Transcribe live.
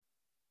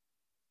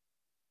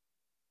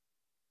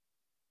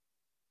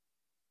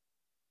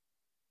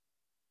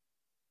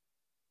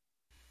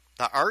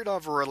The Art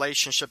of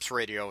Relationships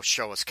radio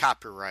show is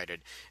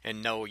copyrighted,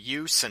 and no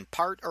use in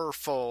part or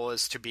full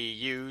is to be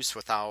used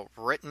without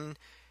written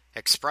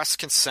express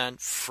consent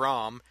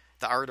from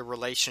the Art of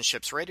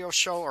Relationships radio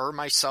show or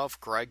myself,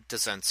 Greg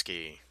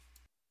Dazinski.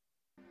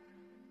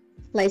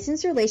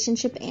 Licensed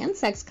relationship and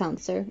sex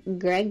counselor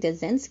Greg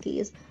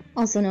Dazinski,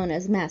 also known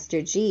as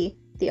Master G,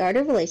 the Art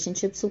of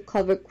Relationships will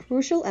cover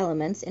crucial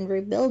elements in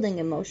rebuilding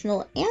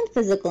emotional and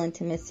physical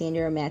intimacy in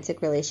your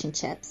romantic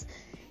relationships.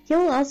 He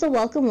will also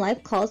welcome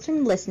live calls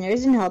from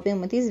listeners and help him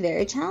with these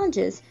very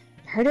challenges.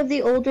 Heard of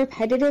the old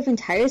repetitive and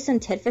tiresome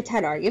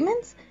tit-for-tat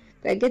arguments?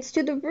 Greg gets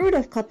to the root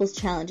of couples'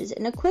 challenges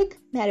in a quick,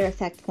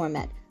 matter-of-fact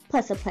format,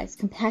 plus applies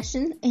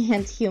compassion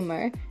and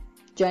humor.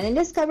 Join in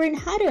discovering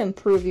how to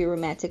improve your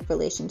romantic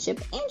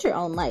relationship and your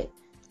own life.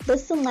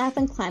 Listen, laugh,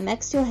 and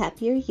climax to a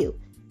happier you.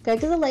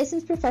 Greg is a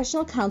licensed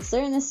professional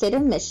counselor in the state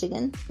of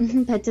Michigan,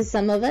 but to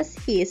some of us,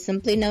 he is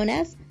simply known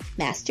as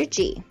Master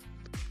G.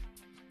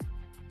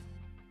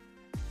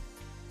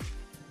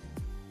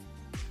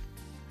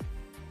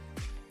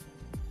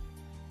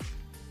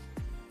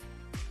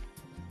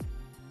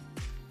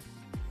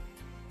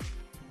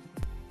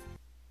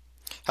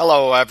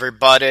 Hello,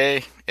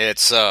 everybody.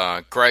 It's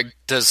Greg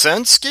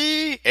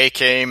Dazinski,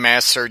 aka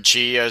Master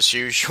G, as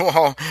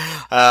usual.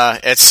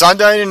 It's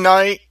Sunday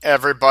night,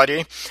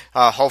 everybody.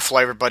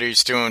 Hopefully,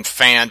 everybody's doing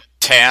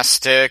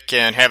fantastic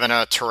and having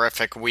a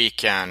terrific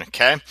weekend.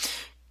 Okay,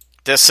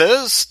 this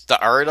is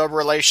the Art of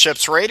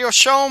Relationships radio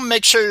show.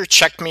 Make sure you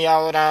check me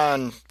out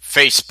on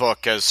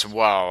Facebook as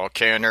well.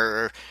 Okay,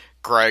 under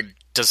Greg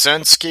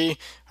Dazinski.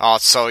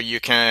 Also, you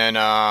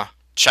can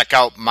check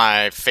out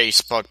my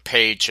Facebook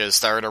pages,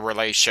 the Art of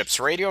Relationships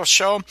Radio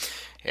Show,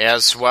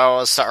 as well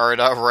as the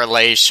Art of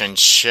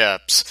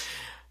Relationships.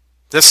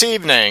 This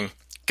evening,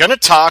 gonna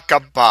talk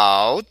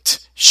about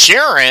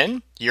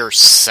sharing your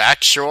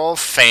sexual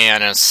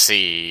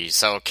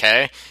fantasies,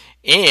 okay?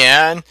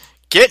 And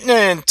getting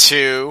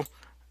into,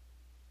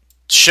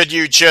 should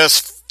you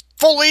just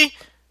fully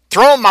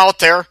throw them out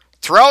there,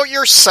 throw out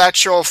your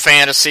sexual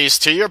fantasies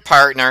to your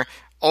partner,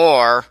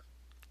 or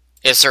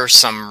is there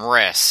some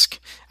risk?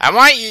 I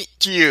want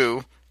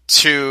you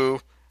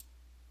to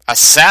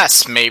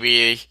assess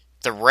maybe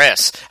the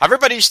risk.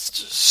 Everybody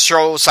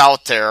shows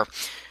out there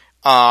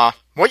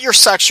what your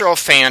sexual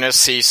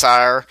fantasies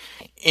are,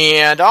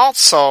 and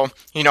also,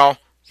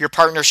 your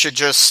partner should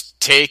just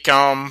take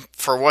them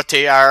for what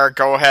they are.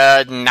 Go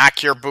ahead and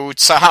knock your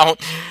boots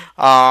out,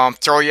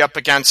 throw you up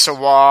against a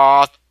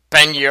wall,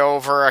 bend you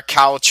over a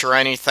couch or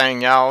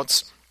anything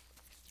else,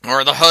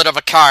 or the hood of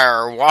a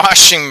car, or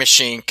washing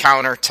machine,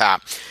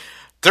 countertop.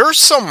 There's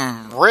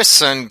some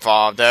risks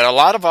involved that a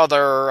lot of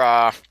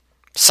other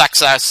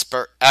sex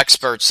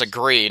experts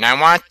agree, and I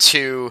want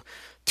to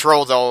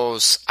throw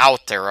those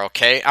out there,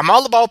 okay? I'm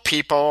all about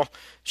people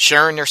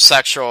sharing their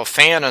sexual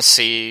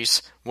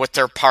fantasies with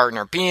their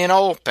partner, being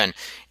open.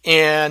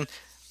 And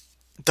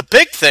the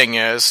big thing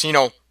is,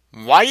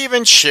 why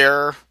even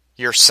share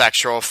your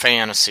sexual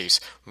fantasies?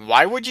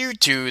 Why would you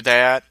do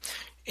that?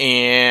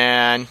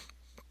 And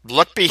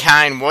look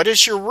behind, what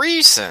is your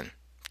reason,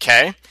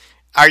 okay?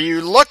 Are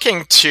you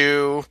looking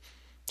to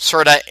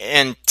sort of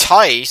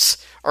entice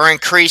or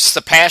increase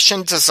the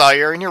passion,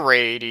 desire in your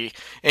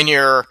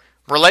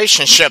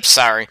relationship,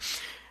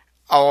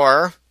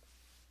 Or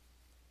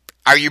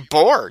are you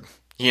bored?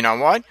 You know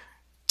what?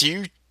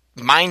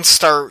 Mind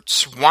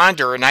starts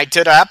wandering. I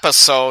did an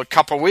episode a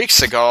couple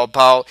weeks ago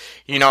about,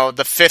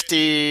 the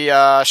 50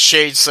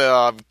 Shades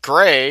of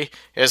Grey.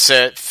 Is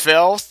it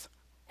filth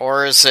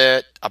or is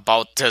it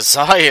about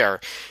desire?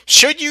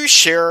 Should you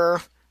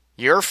share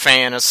your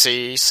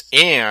fantasies,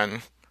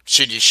 and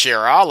should you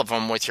share all of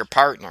them with your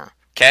partner?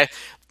 Okay?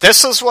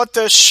 This is what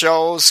this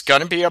show's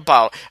going to be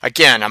about.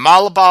 Again, I'm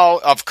all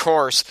about, of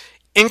course,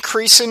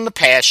 increasing the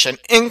passion,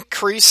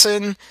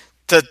 increasing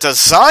the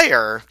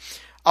desire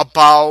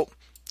about,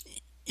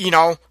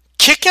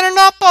 kicking it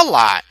up a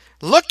lot.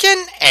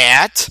 Looking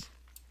at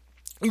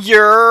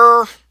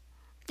your,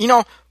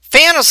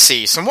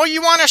 fantasies and what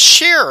you want to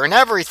share and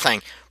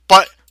everything.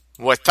 But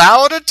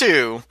without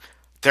ado,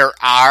 there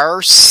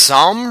are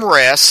some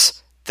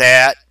risks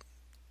that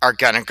are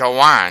going to go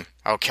on,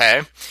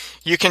 okay?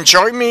 You can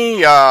join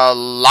me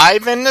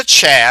live in the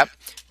chat,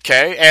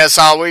 okay? As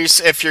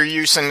always, if you're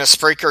using the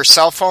Spreaker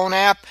cell phone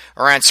app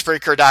or on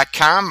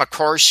Spreaker.com, of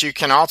course, you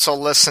can also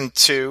listen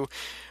to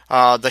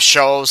the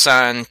shows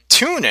on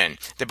TuneIn.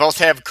 They both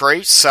have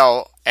great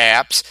cell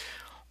apps.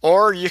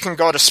 Or you can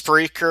go to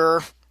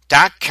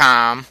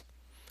Spreaker.com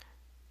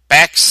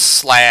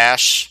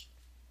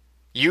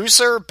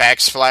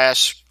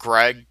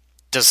 /user/Greg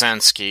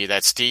Dazinski.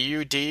 That's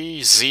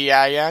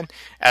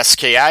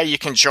DUDZINSKI. You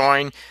can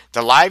join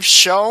the live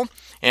show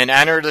and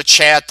enter the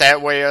chat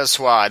that way as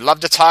well. I'd love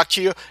to talk to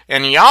you.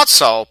 And you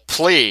also,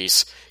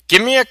 please,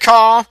 give me a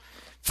call,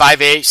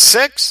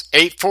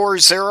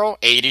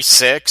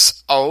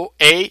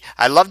 586-840-8608.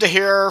 I'd love to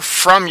hear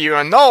from you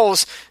and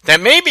those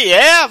that maybe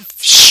have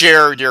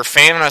shared your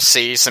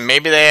fantasies and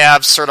maybe they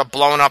have sort of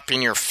blown up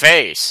in your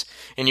face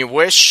and you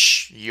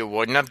wish you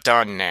wouldn't have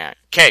done that.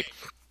 Okay.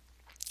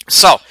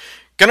 So,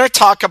 gonna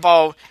talk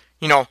about,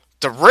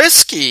 the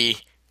risky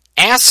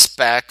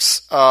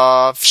aspects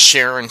of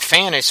sharing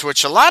fantasies,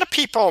 which a lot of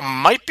people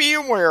might be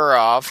aware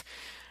of,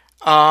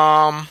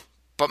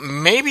 but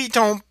maybe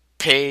don't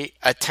pay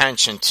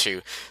attention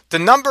to. The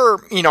number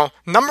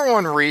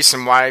one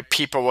reason why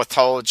people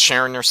withhold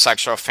sharing their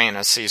sexual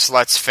fantasies,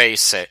 let's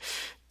face it,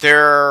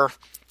 they're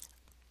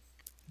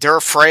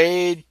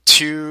afraid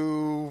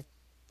to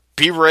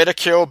be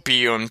ridiculed,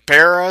 be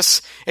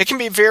embarrassed. It can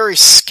be very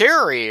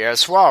scary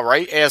as well,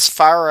 right? As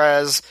far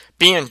as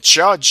being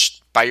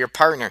judged by your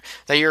partner,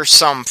 that you're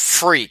some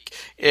freak.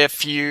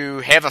 If you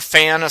have a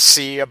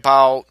fantasy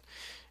about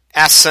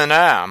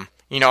S&M,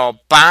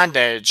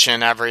 bondage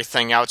and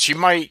everything else, you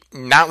might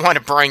not want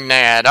to bring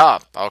that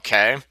up,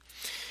 okay?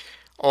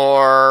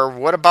 Or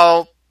what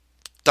about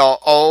the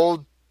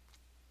old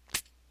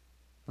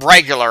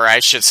regular, I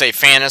should say,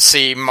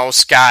 fantasy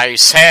most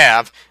guys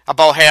have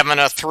about having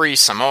a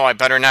threesome? Oh, I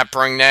better not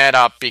bring that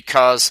up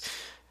because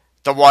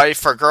the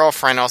wife or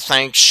girlfriend will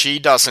think she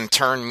doesn't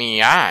turn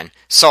me on.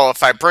 So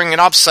if I bring it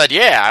up, said,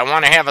 yeah, I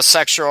want to have a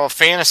sexual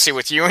fantasy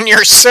with you and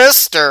your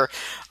sister,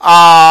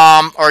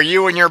 or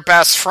you and your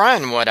best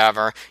friend,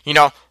 whatever,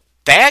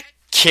 that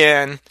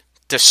can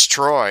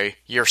destroy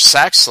your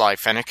sex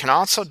life, and it can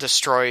also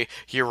destroy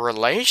your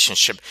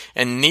relationship.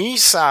 And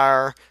these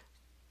are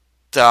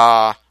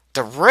the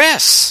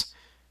risks,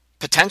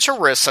 potential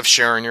risks of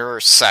sharing your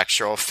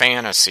sexual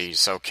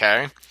fantasies,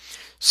 okay?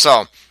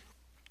 So,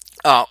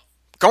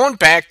 going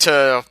back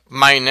to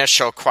my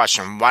initial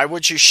question, why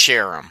would you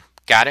share them?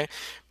 Got it?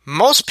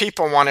 Most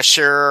people want to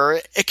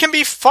share, it can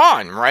be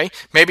fun, right?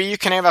 Maybe you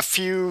can have a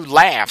few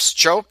laughs,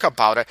 joke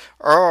about it,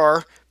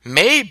 or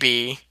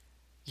maybe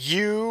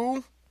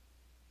you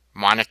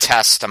want to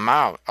test them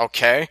out,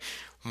 okay?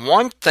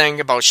 One thing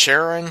about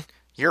sharing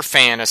your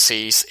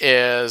fantasies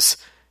is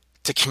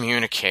to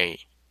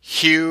communicate.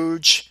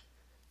 Huge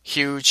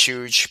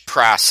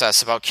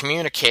process about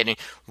communicating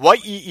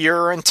what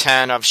your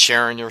intent of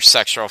sharing your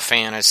sexual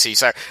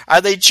fantasies are.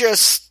 Are they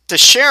just to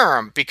share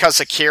them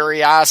because of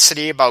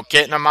curiosity about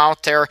getting them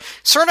out there,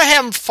 sort of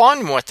having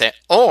fun with it?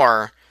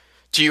 Or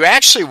do you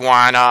actually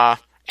want to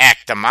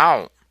act them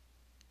out?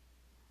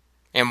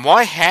 And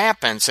what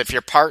happens if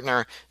your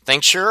partner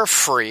thinks you're a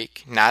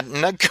freak, not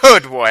in a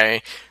good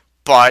way,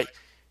 but,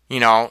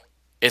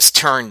 is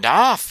turned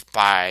off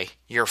by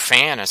your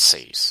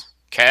fantasies?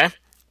 Okay?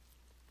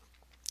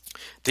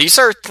 These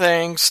are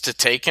things to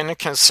take into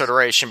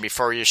consideration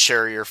before you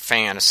share your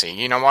fantasy.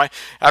 You know what?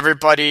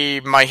 Everybody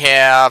might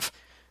have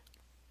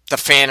the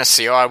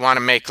fantasy, I want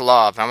to make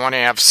love. I want to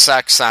have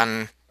sex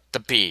on the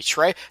beach,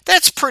 right?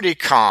 That's pretty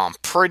calm,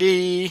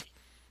 pretty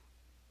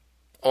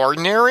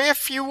ordinary,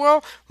 if you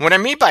will. What I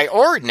mean by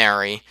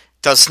ordinary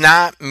does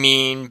not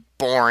mean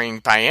boring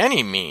by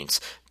any means.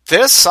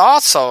 This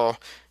also,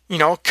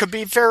 could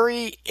be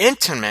very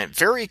intimate,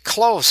 very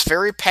close,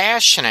 very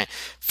passionate,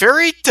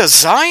 very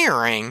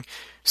desiring.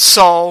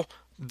 So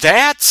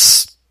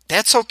that's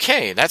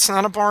okay. That's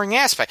not a boring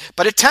aspect.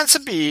 But it tends to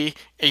be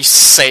a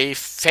safe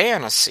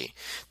fantasy.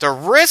 The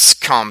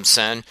risk comes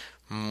in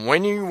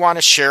when you want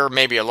to share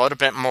maybe a little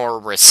bit more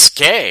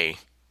risque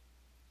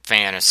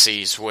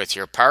fantasies with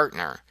your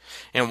partner.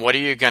 And what are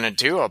you going to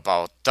do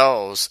about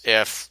those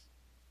if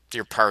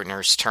your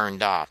partner's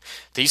turned off?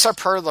 These are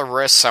part of the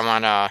risks I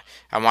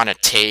want to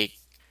take.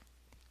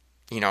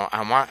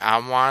 I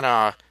want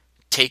to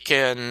take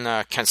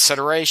in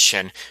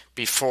consideration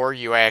before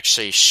you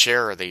actually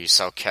share these,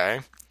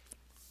 okay?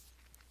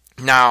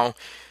 Now,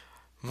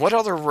 what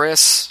other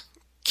risks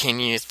can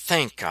you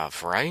think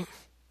of, right?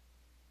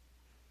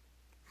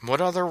 What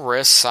other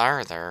risks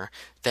are there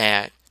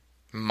that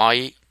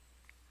might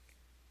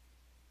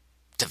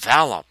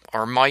develop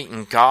or might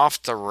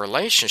engulf the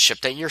relationship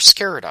that you're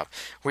scared of?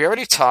 We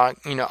already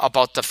talked,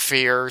 about the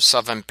fears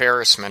of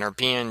embarrassment or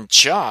being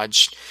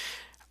judged,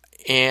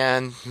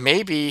 and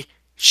maybe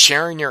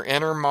sharing your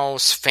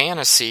innermost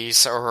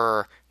fantasies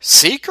or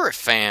secret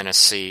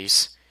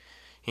fantasies.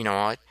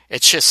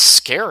 It's just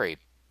scary,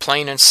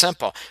 plain and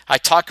simple. I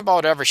talk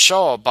about every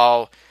show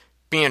about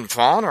being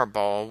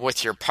vulnerable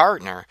with your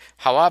partner.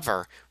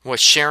 However, with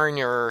sharing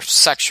your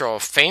sexual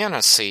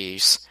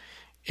fantasies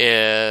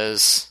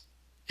is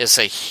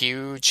a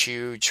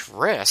huge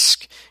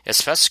risk,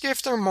 especially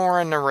if they're more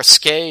in the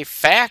risque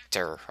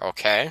factor,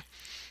 okay?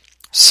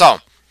 So,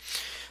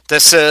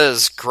 this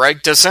is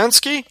Greg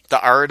Dazinski,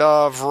 the Art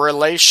of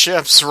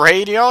Relationships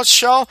radio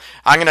show.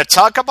 I'm going to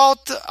talk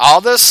about all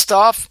this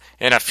stuff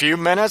in a few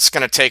minutes.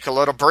 Going to take a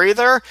little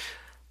breather.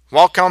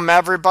 Welcome,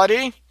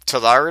 everybody, to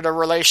the Art of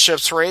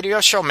Relationships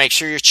radio show. Make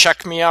sure you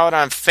check me out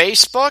on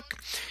Facebook.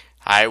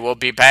 I will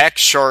be back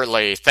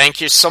shortly. Thank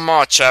you so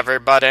much,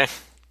 everybody.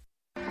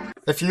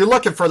 If you're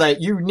looking for that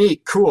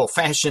unique, cool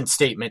fashion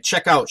statement,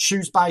 check out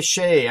Shoes by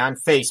Shay on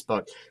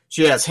Facebook.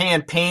 She has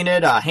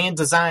hand-painted,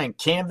 hand-designed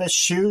canvas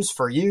shoes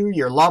for you,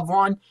 your loved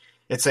one.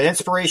 It's an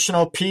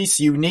inspirational piece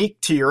unique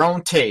to your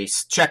own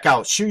taste. Check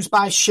out Shoes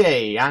by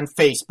Shay on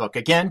Facebook.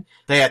 Again,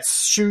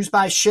 that's Shoes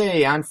by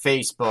Shay on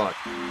Facebook.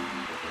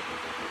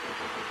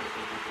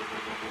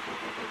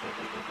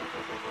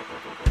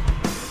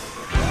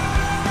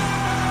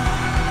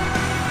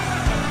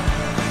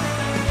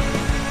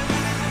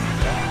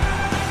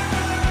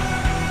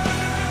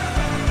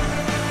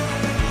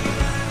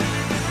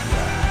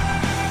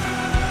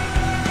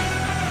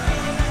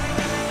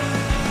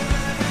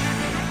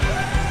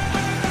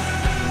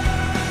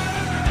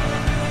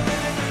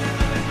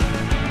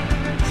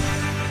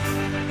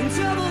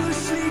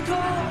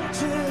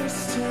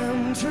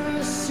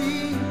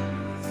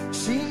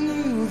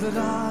 that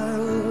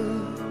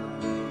I'll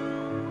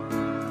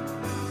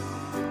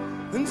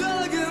and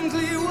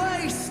elegantly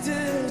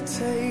wasted,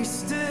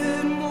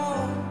 tasted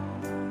more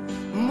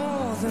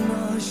than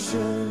I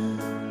should.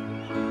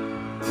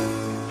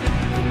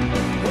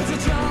 Was a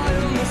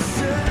giant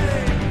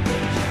mistake.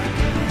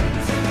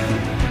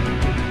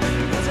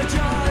 Was a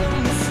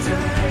giant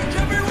mistake.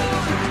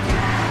 Everyone,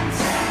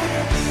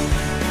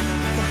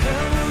 the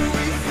hell were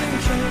we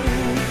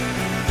thinking?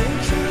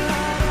 Thinking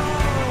at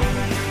all?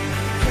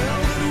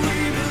 Hell did we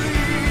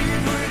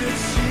believe we'd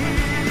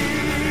achieve?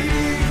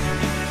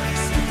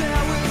 Stood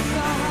there with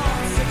our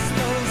hearts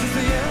exposed as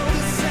the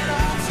elders said,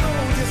 I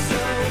told you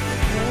so.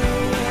 Hell,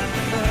 what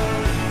the hell?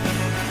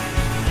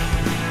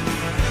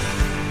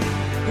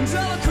 And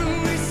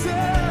eloquently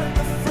said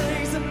the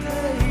phrase that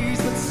pays,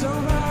 but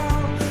somehow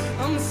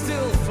I'm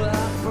still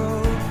flat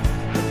broke.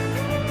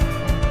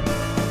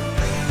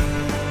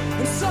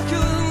 And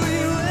succulently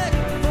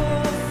licked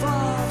 4,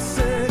 5,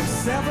 6,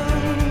 7,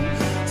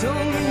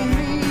 don't leave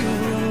me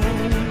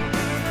alone.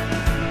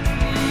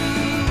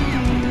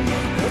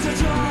 Was a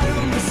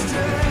giant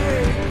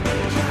mistake.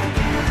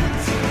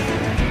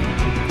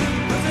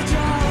 Was a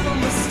giant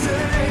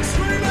mistake.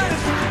 Screaming.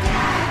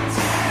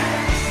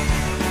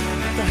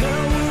 The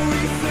hell were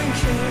we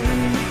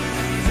thinking?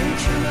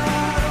 Thinking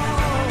at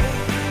all?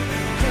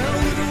 Hell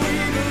did we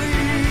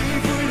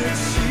believe we'd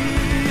achieve?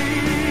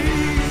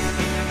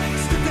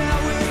 Stood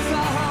there with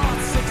our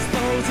hearts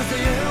exposed as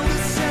the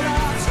elders said,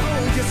 I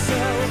told you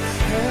so.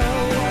 Hell,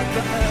 what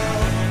the hell?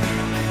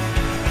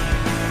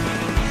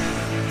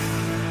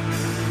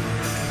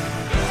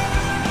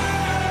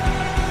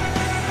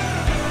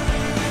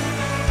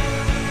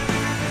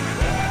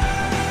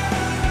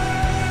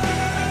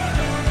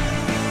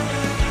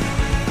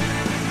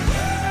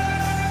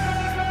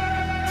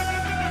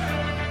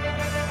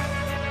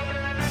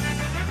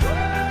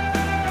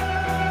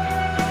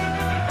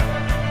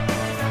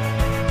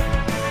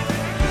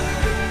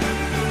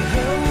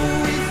 Hell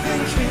were we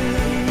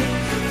thinking?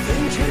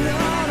 Thinking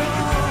at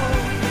all?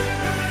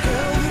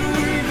 Hell did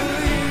we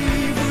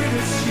believe we'd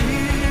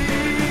achieve?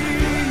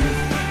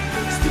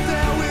 Stood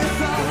there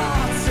with our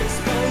hearts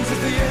exposed as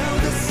the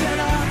elders said,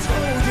 I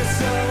told you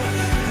so.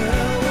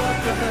 Hell, what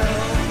the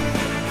hell?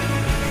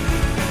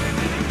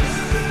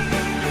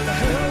 The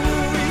hell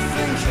were we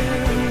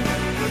thinking?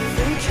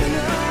 Thinking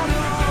at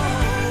all?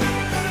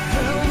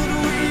 Hell did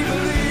we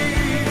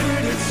believe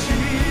we'd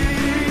achieve?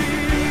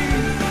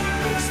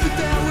 Stood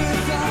there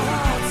with our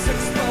hearts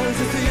exposed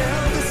as the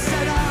elders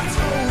said, I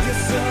told you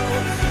so.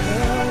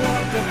 Hell,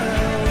 what the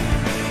hell?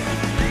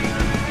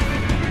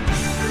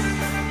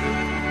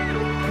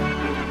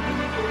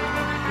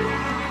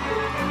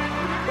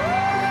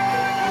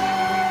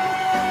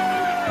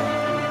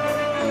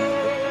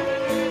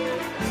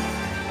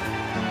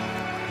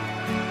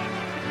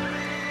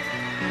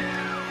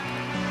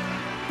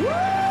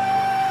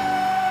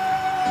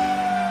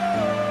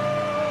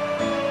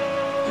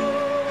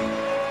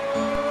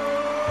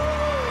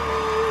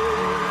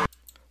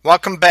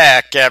 Welcome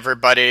back,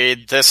 everybody.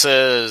 This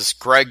is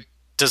Greg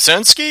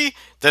Dazinski.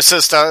 This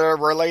is the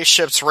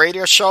Relationships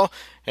Radio Show,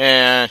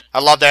 and I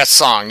love that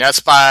song.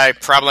 That's by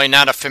probably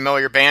not a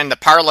familiar band, the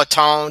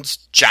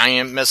Parlotones,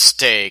 Giant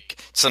Mistake.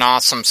 It's an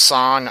awesome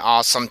song,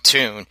 awesome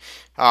tune.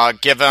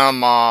 Give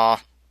them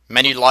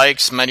many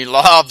likes, many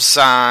loves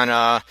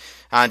on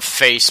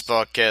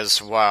Facebook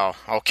as well.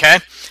 Okay?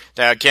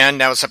 Again,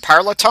 that was the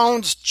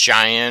Parlotones,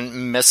 Giant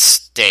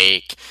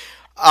Mistake.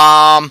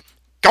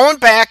 Going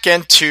back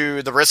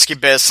into the risky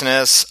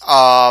business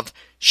of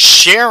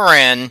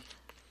sharing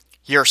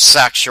your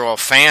sexual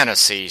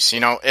fantasies,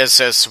 is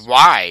this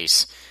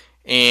wise?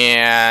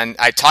 And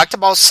I talked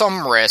about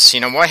some risks.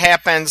 What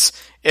happens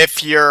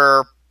if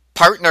your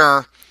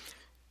partner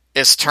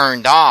is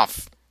turned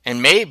off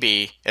and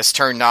maybe is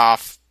turned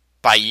off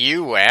by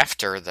you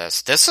after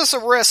this? This is a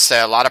risk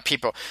that a lot of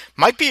people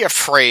might be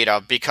afraid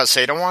of because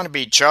they don't want to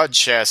be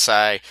judged, as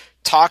I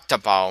talked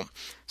about.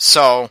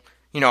 So,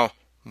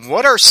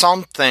 what are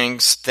some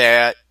things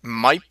that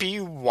might be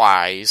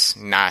wise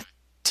not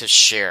to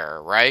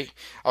share, right?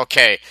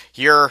 Okay,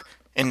 you're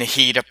in the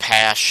heat of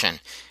passion,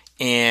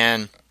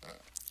 and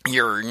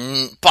you're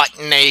butt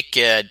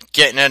naked,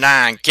 getting it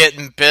on,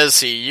 getting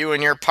busy, you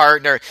and your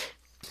partner,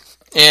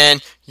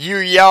 and you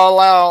yell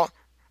out,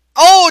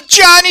 "Oh,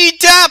 Johnny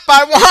Depp,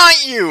 I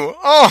want you!"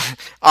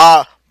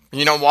 Oh,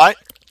 you know what?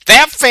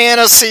 That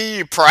fantasy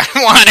you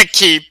probably want to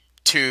keep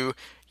to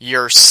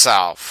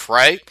yourself,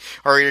 right?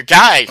 Or your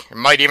guy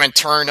might even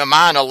turn him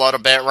on a little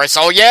bit, right?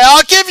 So, yeah,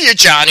 I'll give you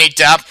Johnny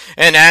Depp,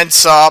 and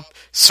ends up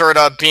sort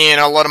of being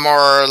a little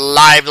more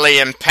lively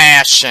and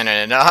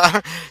passionate.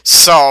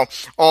 So,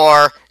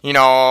 or,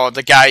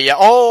 the guy,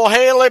 oh,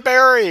 Halle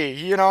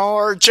Berry,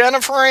 or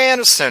Jennifer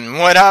Aniston,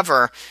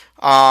 whatever,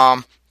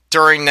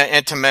 during the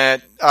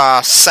intimate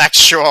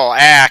sexual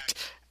act.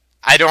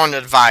 I don't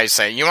advise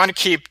that. You want to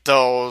keep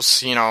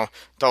those,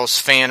 those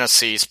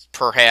fantasies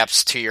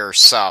perhaps to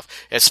yourself,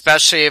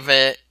 especially if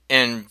it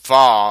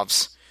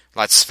involves,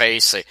 let's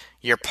face it,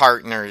 your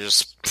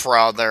partner's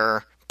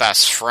brother,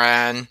 best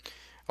friend,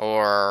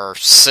 or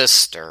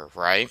sister,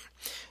 right?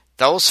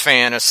 Those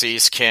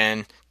fantasies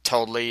can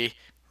totally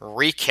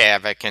wreak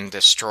havoc and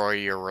destroy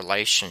your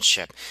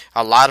relationship.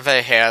 A lot of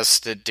it has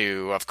to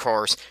do, of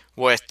course,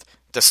 with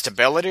the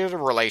stability of the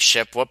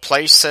relationship, what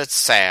place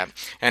it's at,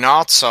 and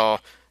also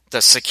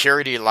the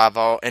security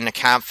level and the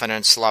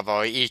confidence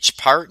level of each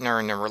partner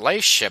in the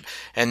relationship.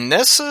 And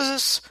this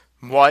is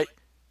what,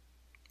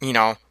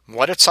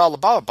 what it's all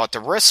about the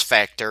risk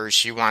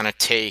factors you want to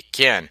take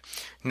in.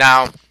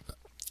 Now,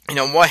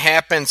 what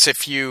happens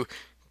if you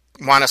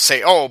want to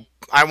say, oh,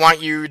 I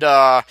want you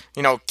to,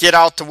 get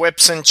out the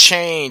whips and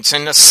chains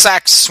and the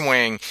sex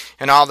swing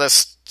and all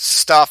this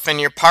stuff,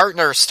 and your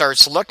partner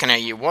starts looking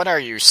at you. What are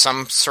you,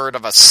 some sort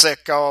of a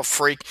sicko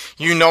freak?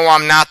 You know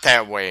I'm not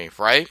that way,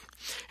 right?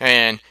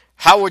 And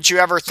how would you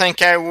ever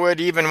think I would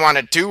even want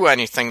to do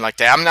anything like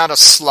that? I'm not a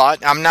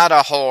slut. I'm not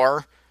a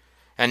whore.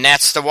 And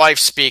that's the wife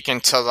speaking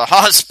to the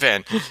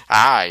husband.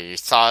 You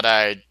thought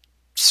I'd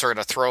sort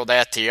of throw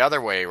that the other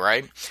way,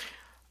 right?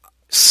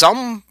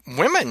 Some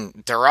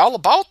women, they're all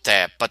about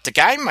that, but the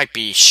guy might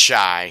be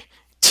shy,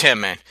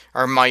 timid,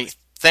 or might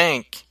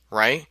think,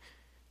 right?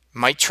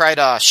 Might try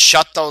to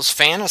shut those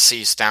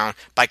fantasies down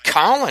by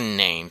calling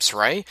names,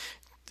 right?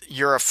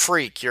 You're a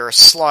freak, you're a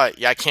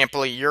slut, I can't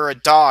believe you're a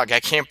dog,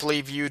 I can't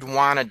believe you'd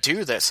want to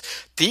do this.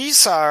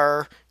 These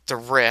are the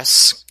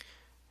risks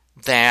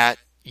that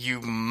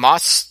you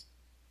must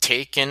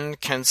take in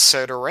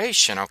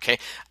consideration, okay?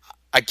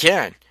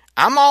 Again,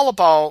 I'm all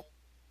about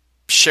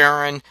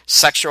sharing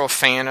sexual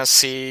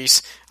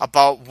fantasies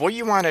about what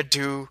you want to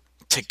do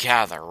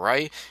together,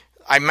 right?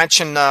 I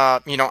mentioned,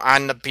 on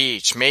the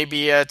beach.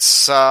 Maybe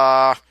it's,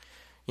 getting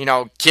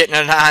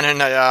it on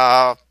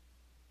in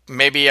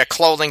maybe a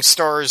clothing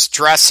store's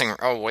dressing.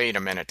 Oh, wait a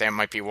minute, that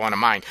might be one of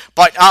mine.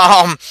 But,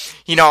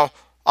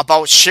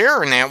 about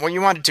sharing that, what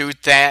you want to do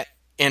that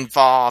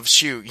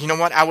involves you. You know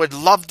what? I would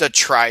love to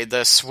try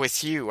this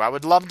with you. I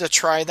would love to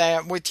try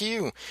that with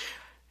you.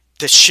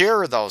 To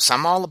share those,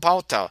 I'm all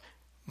about that.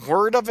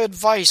 Word of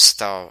advice,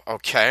 though,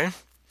 okay,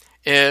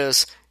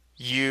 is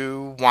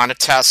you want to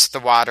test the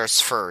waters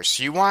first.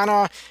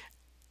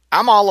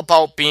 I'm all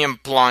about being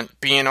blunt,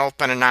 being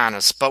open and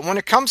honest, but when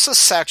it comes to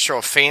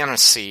sexual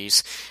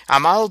fantasies,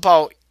 I'm all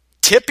about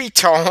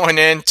tippy-toeing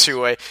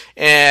into it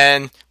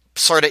and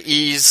sort of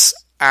ease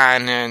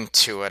on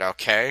into it,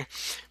 okay?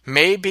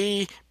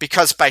 Maybe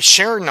because by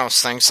sharing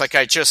those things, like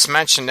I just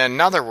mentioned, in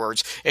other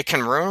words, it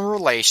can ruin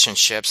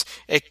relationships.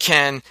 It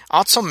can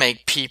also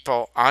make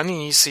people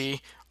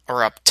uneasy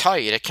or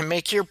uptight. It can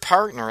make your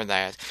partner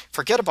that.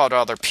 Forget about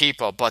other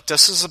people, but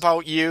this is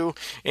about you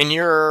in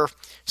your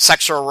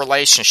sexual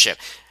relationship.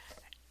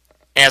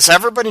 As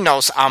everybody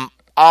knows, I'm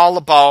all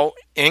about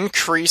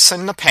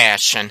increasing the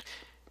passion,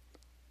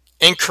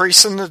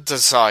 increasing the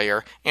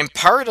desire, and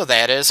part of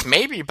that is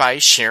maybe by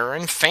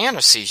sharing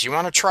fantasies. You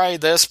want to try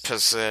this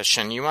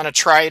position, you want to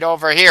try it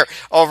over here,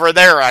 over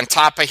there, on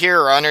top of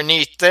here,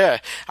 underneath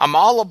there. I'm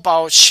all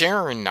about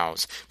sharing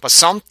those, but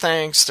some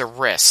things, the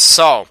risks.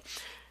 So,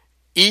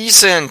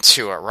 ease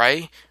into it,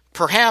 right?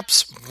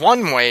 Perhaps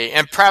one way,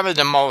 and probably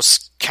the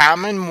most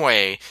common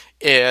way,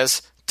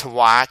 is to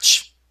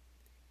watch,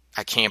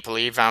 I can't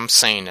believe I'm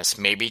saying this,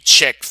 maybe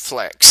chick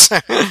flicks,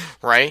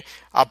 right?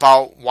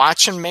 About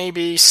watching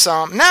maybe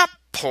some, not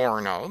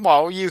porno,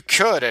 well, you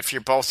could if you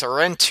both are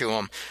into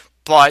them,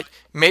 but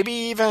maybe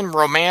even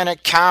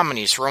romantic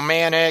comedies,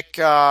 romantic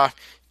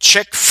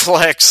chick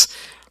flicks,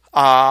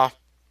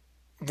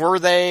 where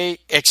they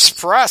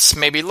express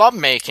maybe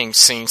lovemaking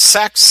scenes,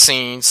 sex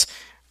scenes,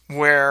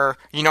 where,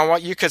 you know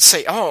what, you could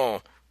say,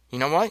 oh, you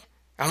know what,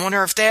 I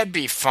wonder if that'd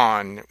be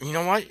fun. You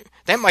know what,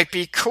 that might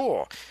be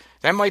cool.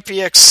 That might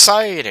be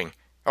exciting.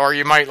 Or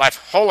you might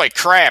laugh, holy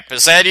crap,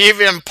 is that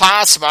even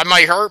possible? I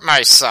might hurt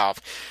myself.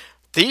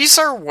 These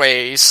are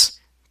ways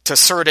to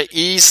sort of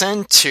ease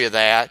into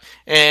that,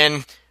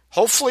 and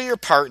hopefully your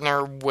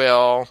partner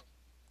will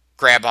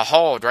grab a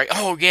hold, right?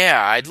 Oh, yeah,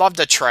 I'd love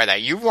to try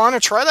that. You want to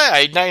try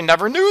that? I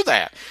never knew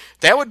that.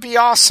 That would be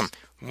awesome.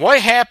 What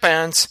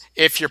happens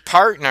if your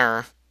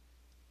partner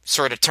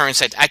sort of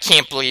turns and says, I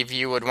can't believe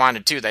you would want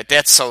to do that.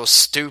 That's so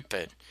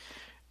stupid.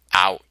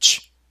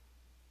 Ouch.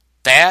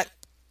 That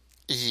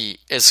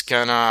is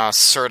gonna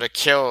sort of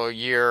kill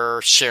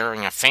your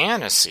sharing of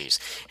fantasies.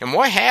 And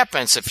what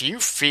happens if you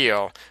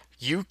feel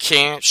you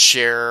can't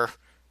share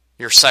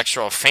your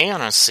sexual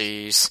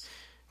fantasies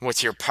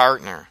with your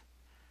partner?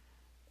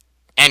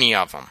 Any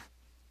of them.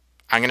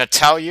 I'm gonna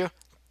tell you,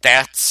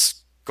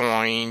 that's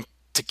going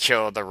to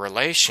kill the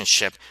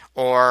relationship,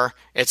 or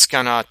it's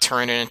gonna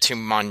turn it into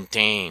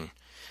mundane.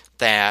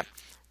 That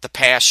the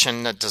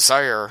passion, the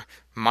desire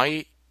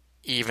might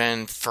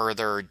even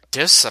further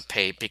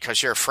dissipate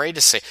because you're afraid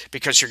to say,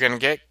 because you're going to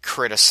get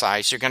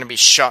criticized, you're going to be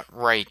shut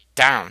right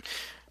down.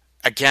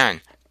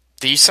 Again,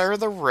 these are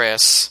the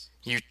risks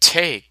you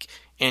take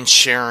in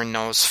sharing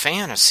those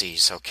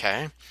fantasies,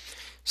 okay?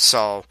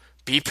 So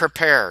be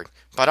prepared,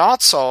 but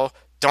also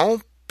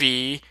don't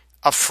be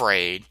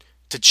afraid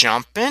to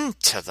jump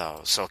into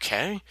those,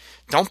 okay?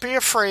 Don't be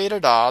afraid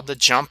at all to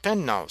jump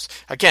in those.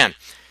 Again,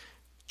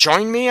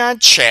 Join me on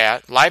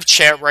chat, live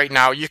chat right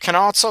now. You can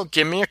also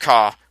give me a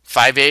call,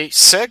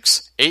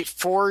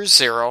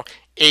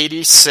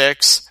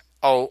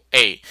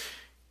 586-840-8608.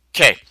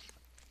 Okay,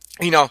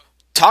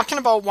 talking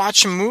about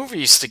watching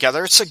movies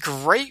together, it's a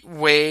great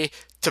way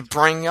to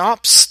bring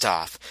up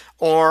stuff.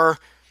 Or,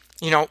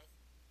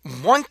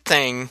 one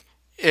thing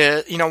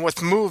is,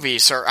 with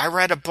movies, or I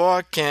read a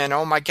book and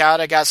oh my God,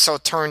 I got so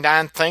turned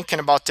on thinking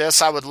about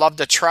this. I would love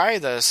to try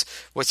this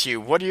with you.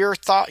 What are your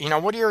thoughts?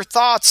 What are your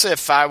thoughts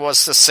if I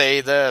was to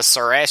say this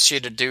or ask you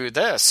to do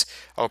this?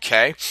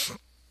 Okay.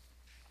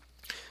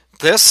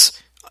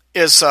 This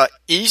is an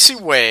easy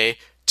way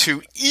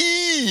to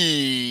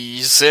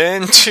ease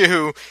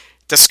into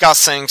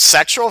discussing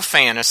sexual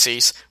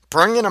fantasies,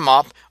 bringing them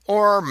up,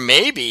 or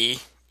maybe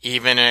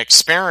even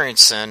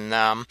experiencing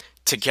them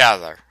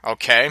together,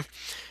 okay?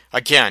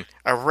 Again,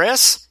 a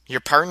risk, your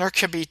partner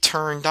could be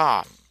turned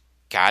off.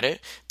 Got it?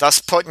 Thus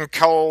putting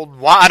cold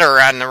water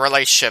on the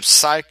relationship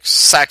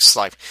sex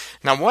life.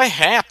 Now what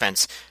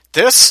happens?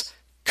 This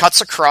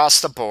cuts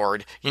across the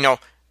board,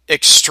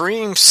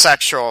 extreme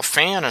sexual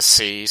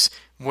fantasies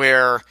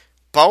where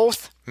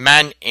both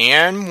men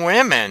and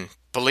women,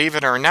 believe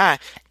it or not,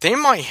 they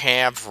might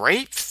have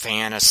rape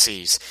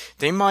fantasies.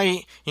 They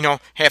might,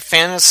 have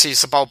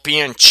fantasies about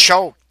being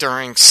choked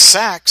during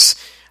sex,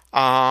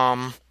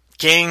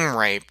 gang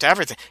raped,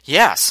 everything.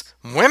 Yes,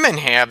 women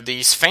have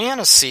these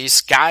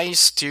fantasies.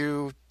 Guys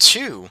do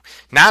too.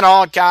 Not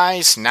all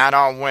guys, not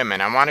all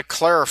women. I want to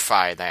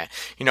clarify that.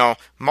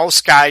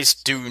 Most guys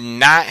do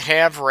not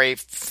have rape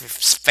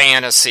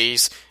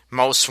fantasies.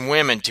 Most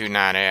women do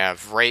not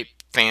have rape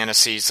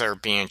fantasies or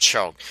being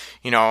choked.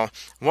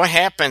 What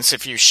happens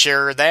if you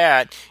share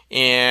that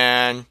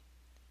and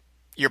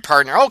your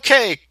partner,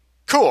 okay,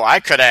 cool, I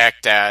could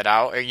act that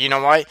out. You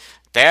know what?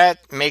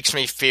 That makes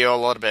me feel a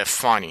little bit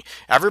funny.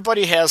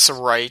 Everybody has the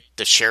right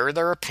to share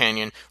their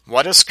opinion,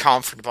 what is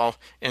comfortable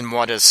and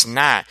what is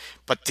not.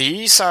 But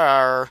these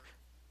are,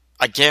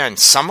 again,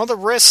 some of the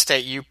risks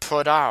that you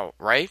put out,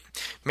 right?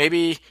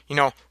 Maybe,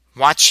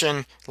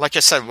 watching, like I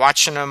said,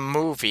 watching a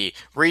movie,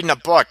 reading a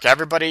book.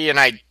 Everybody, and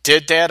I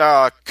did that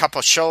a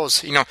couple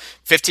shows,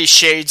 50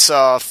 Shades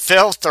of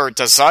Filth or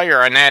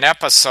Desire in that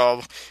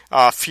episode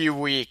a few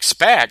weeks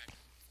back.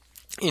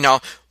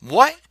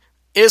 What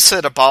is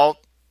it about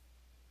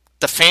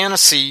the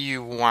fantasy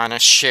you want to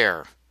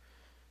share?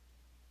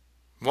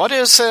 What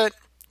is it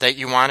that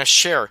you want to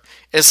share?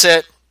 Is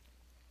it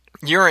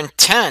your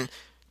intent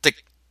to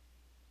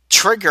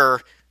trigger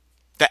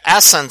the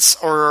essence,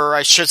 or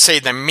I should say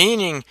the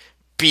meaning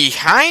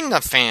behind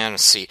the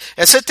fantasy?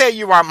 Is it that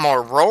you want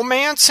more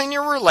romance in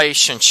your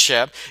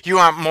relationship? You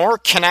want more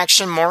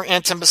connection, more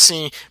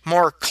intimacy,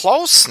 more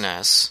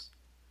closeness?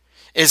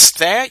 Is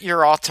that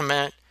your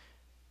ultimate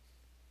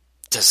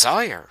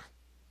desire?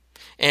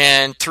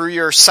 And through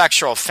your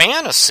sexual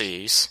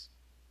fantasies,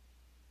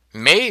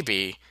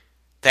 maybe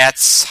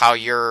that's how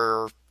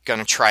you're going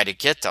to try to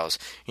get those.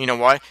 You know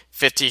what?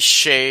 50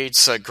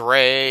 Shades of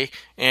Grey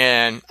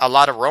and a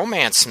lot of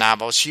romance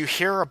novels, you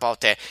hear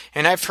about that.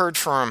 And I've heard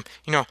from,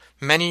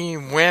 many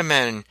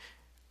women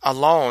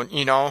alone,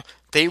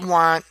 they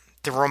want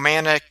the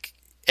romantic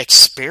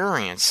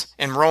experience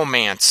in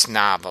romance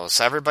novels.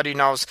 Everybody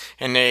knows,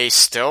 and they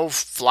still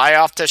fly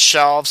off the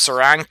shelves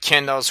or on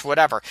Kindles,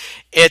 whatever.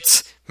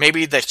 It's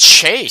maybe the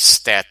chase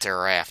that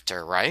they're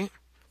after, right?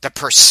 The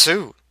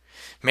pursuit.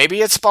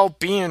 Maybe it's about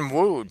being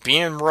wooed,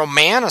 being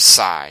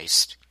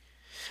romanticized.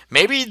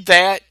 Maybe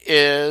that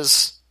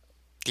is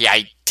the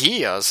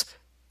ideas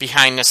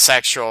behind the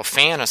sexual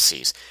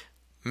fantasies.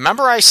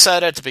 Remember I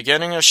said at the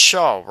beginning of the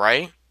show,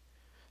 right?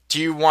 Do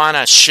you want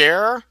to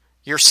share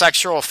your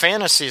sexual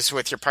fantasies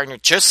with your partner?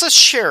 Just to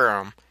share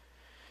them.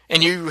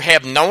 And you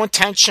have no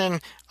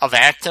intention of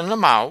acting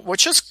them out,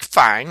 which is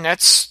fine.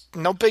 That's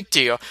no big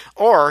deal.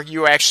 Or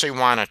you actually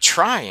want to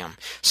try them.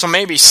 So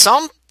maybe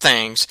some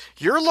things,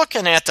 you're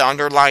looking at the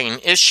underlying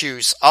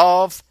issues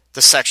of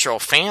the sexual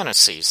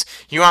fantasies.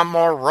 You want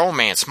more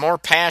romance, more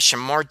passion,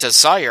 more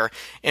desire.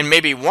 And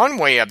maybe one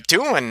way of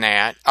doing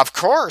that, of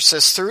course,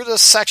 is through the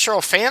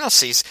sexual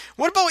fantasies.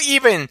 What about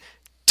even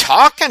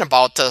talking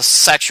about the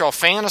sexual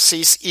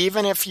fantasies,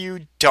 even if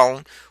you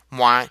don't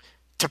want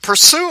to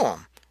pursue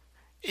them?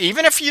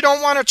 Even if you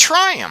don't want to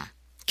try them,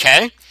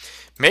 okay?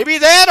 Maybe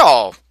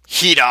that'll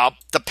heat up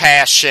the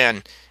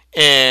passion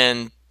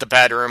in the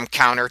bedroom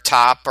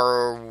countertop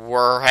or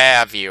where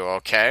have you,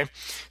 okay?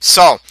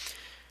 So,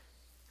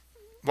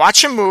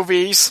 watching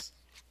movies,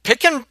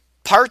 picking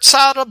parts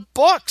out of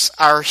books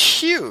are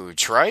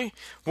huge, right?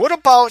 What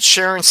about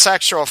sharing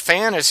sexual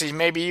fantasies?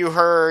 Maybe you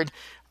heard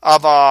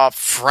of a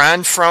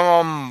friend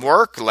from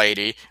work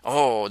lady.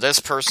 Oh, this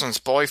person's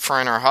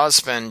boyfriend or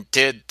husband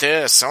did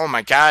this. Oh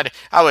my God,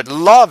 I would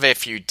love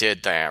if you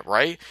did that,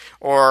 right?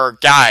 Or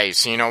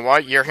guys, you know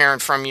what? You're hearing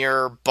from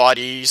your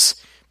buddies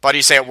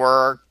at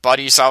work,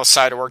 buddies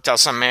outside of work,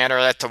 doesn't matter,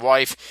 that the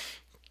wife,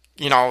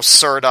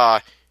 sort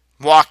of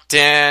walked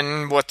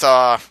in with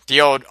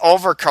the old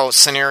overcoat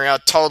scenario,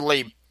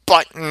 totally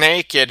butt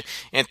naked,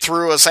 and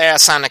threw his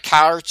ass on the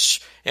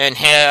couch and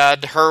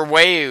had her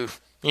way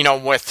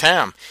with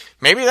him.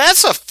 Maybe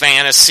that's a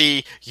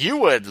fantasy you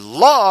would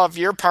love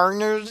your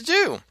partner to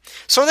do.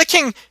 So they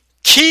can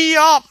key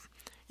up,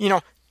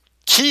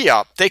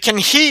 they can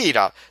heat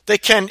up, they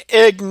can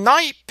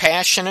ignite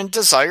passion and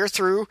desire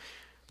through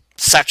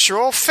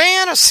sexual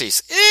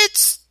fantasies.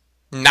 It's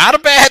not a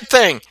bad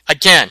thing.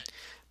 Again,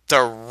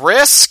 the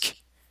risk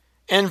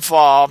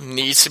involved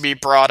needs to be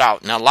brought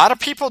out. Now, a lot of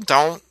people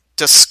don't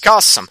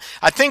discuss them.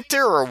 I think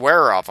they're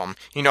aware of them,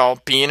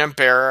 being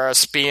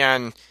embarrassed,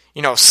 being,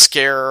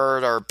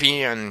 scared, or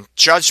being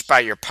judged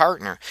by your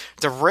partner.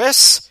 The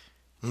risks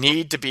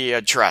need to be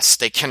addressed.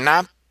 They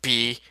cannot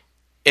be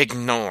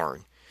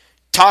ignored.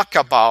 Talk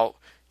about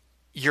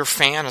your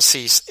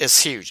fantasies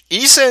is huge.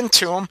 Ease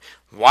into them.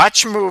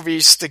 Watch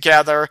movies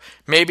together.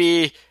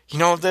 Maybe,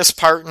 this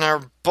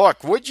partner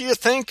book. What do you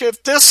think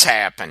if this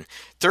happened?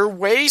 There are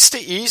ways to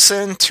ease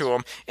into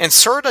them and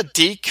sort of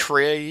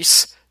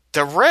decrease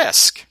the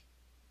risk.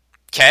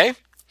 Okay?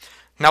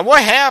 Now,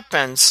 what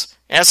happens,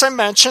 as I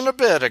mentioned a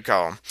bit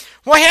ago,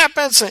 what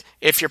happens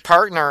if your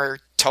partner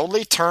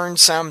totally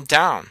turns them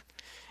down?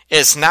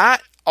 Is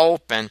not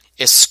open,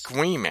 is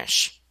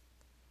squeamish.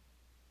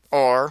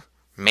 Or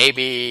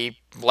maybe,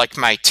 like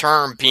my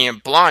term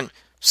being blunt,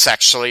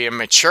 sexually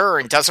immature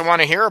and doesn't want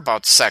to hear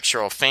about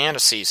sexual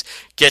fantasies,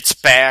 gets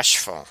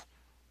bashful.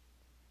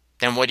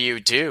 Then what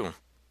do?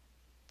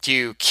 Do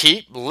you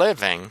keep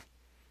living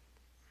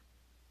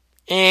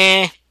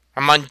a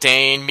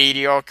mundane,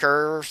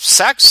 mediocre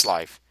sex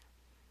life?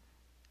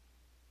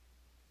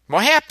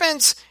 What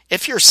happens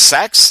if your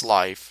sex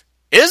life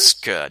is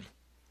good?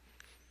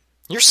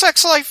 Your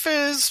sex life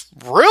is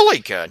really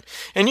good,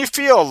 and you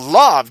feel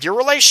loved. Your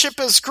relationship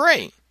is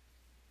great.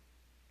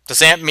 Does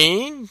that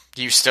mean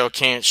you still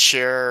can't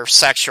share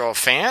sexual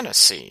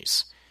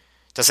fantasies?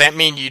 Does that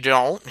mean you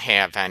don't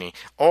have any?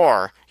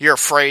 Or you're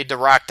afraid to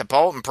rock the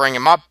boat and bring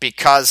them up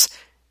because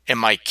it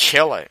might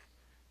kill it?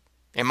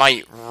 It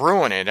might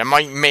ruin it. It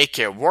might make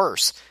it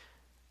worse.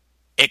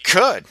 It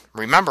could.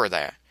 Remember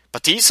that.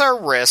 But these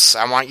are risks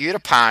I want you to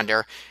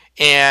ponder.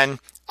 And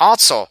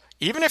also,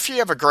 even if you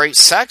have a great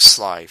sex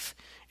life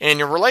and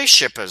your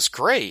relationship is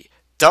great,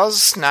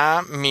 does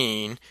not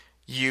mean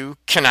you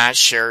cannot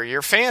share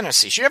your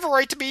fantasies. You have a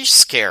right to be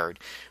scared.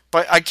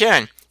 But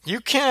again, you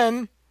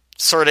can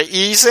sort of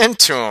ease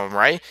into them,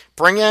 right?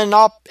 Bringing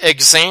up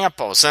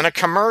examples in a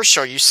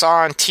commercial you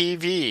saw on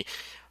TV,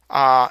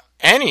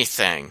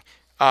 anything,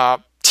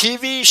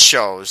 TV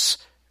shows,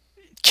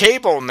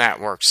 cable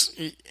networks,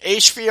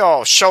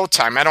 HBO,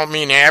 Showtime. I don't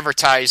mean to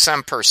advertise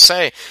them per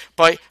se,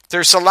 but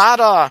there's a lot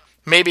of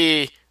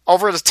maybe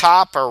over the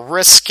top or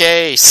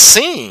risque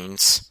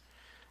scenes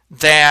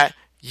that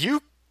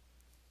you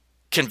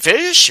can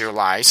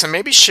visualize and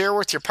maybe share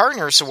with your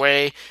partners a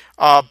way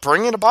of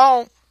bringing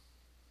about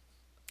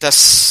the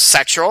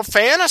sexual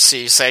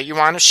fantasies that you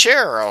want to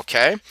share,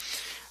 okay?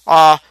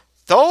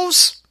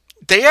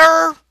 They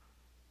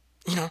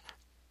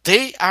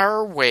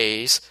are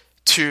ways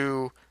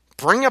to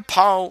bring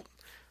about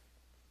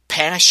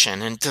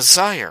passion and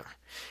desire.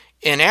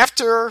 And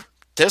after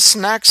this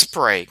next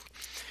break,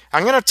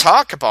 I'm going to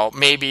talk about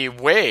maybe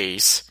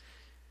ways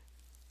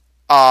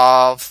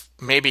of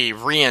maybe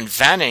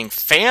reinventing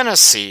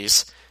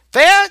fantasies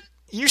that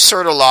you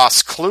sort of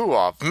lost clue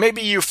of.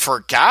 Maybe you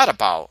forgot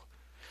about.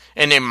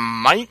 And it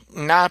might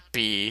not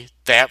be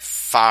that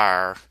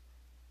far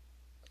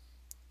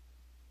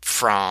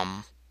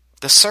from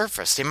the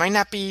surface. They might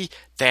not be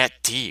that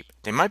deep.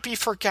 They might be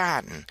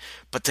forgotten.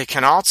 But they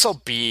can also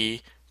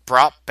be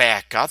brought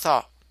back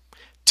up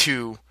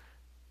to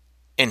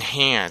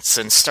enhance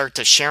and start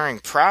the sharing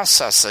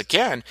process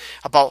again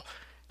about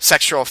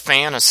sexual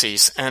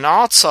fantasies and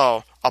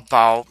also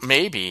about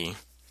maybe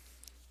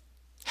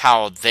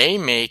how they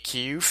make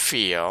you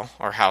feel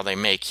or how they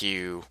make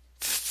you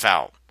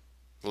felt.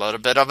 A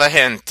little bit of a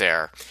hint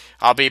there.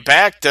 I'll be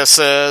back. This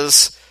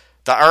is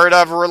the Art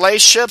of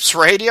Relationships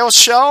radio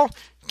show.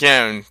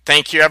 Again,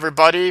 thank you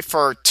everybody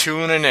for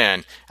tuning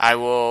in. I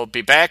will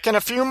be back in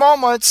a few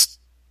moments.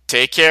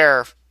 Take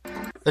care.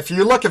 If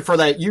you're looking for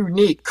that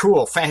unique,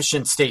 cool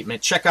fashion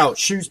statement, check out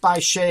Shoes by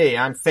Shay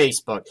on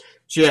Facebook.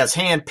 She has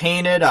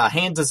hand-painted,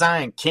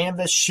 hand-designed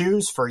canvas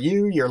shoes for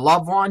you, your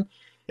loved one.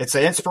 It's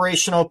an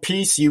inspirational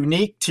piece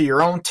unique to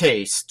your own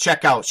taste.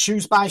 Check out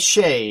Shoes by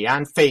Shay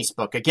on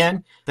Facebook.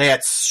 Again,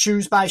 that's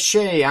Shoes by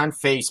Shay on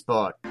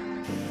Facebook.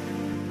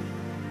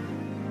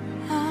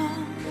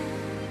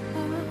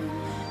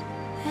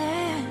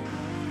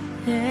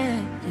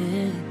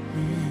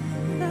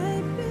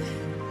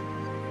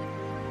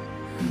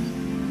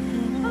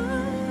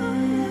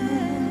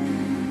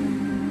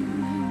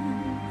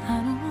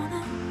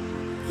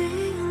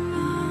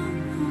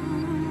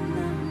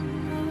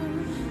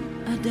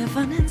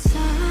 Deafening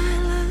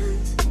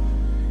silence.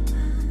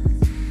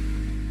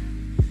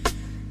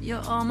 You're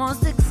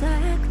almost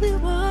exactly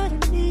what I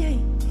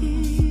need.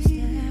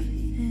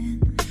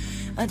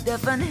 A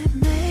definite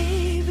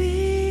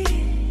maybe.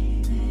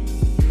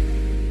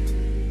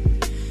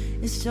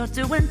 It's sure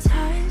to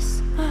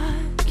entice my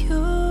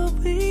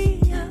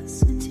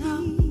curiosity.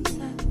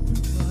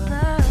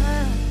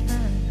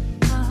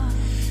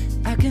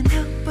 can't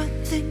help but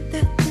think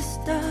that this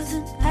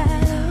doesn't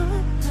add up.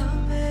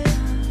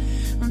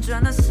 I'm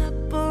trying to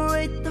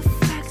separate the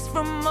facts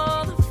from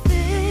all the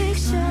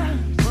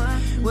fiction.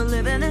 We're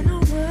living in a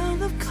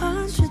world of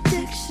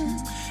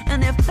contradictions.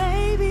 And if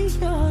baby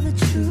you're the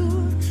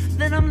truth,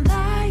 then I'm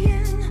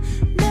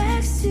lying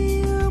next to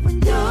you.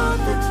 When you're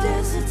the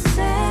desert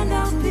sand,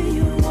 I'll be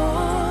your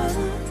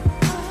water.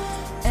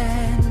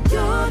 And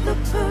you're the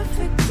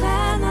perfect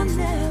plan I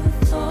never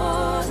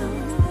thought of.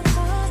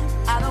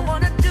 I don't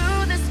wanna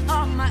do this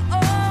on my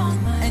own,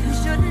 and you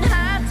shouldn't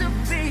have to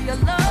be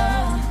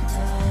alone.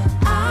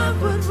 I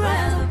would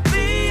rather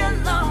be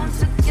alone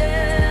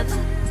together.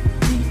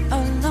 Be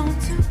alone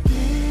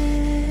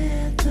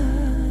together.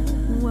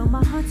 Well,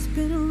 my heart's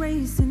been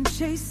racing,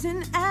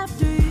 chasing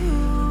after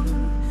you.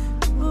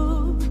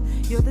 Ooh,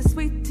 you're the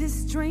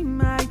sweetest dream,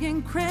 my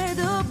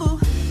incredible.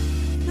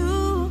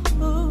 Ooh,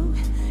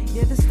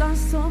 yeah, the stars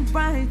so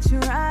bright,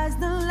 your eyes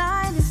the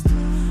lightest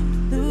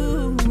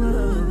blue.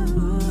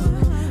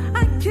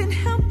 I can't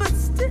help but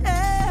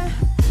stare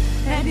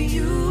at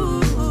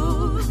you.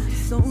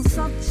 So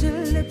soft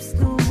your lips,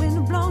 the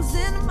wind blows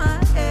in my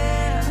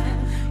hair.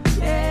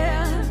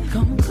 Yeah,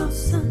 come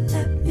closer,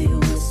 let me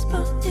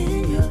whisper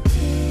in your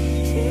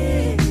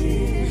ear.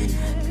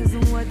 'Cause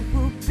what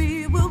will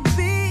be, will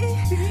be.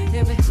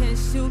 Every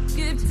chance you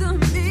give to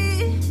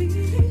me,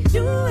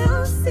 you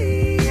will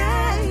see.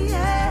 Yeah,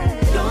 yeah.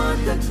 You're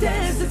the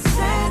desert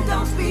sand,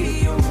 I'll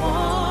be your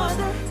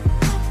water.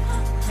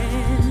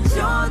 And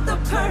you're the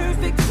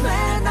perfect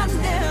plan I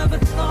never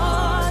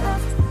thought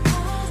of.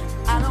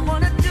 I don't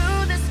wanna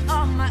do this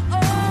on my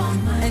own,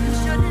 and you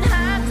shouldn't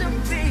have to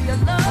be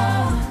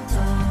alone.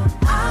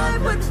 I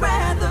would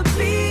rather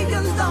be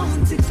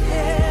alone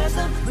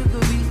together. We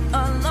could be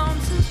alone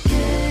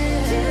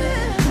together.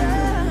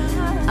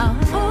 I'll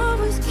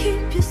always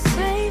keep you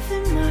safe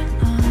in my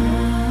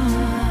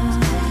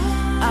arms.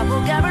 I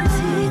will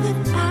guarantee that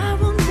I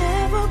will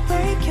never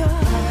break your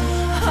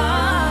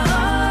heart.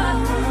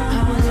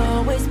 I will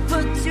always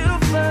put you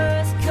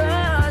first,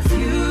 'cause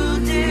you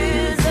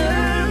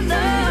deserve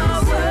the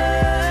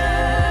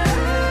world.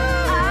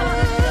 I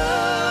will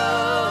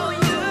show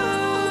you,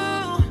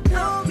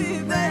 know me,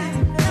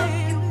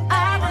 baby. I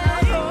will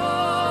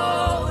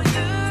hold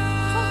you.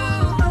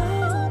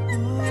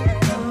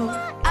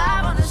 I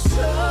wanna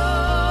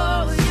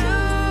show you.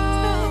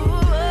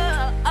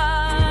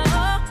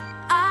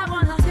 I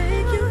wanna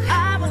take you.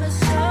 I wanna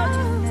show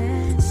you.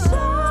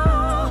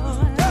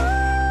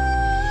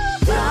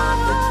 Drop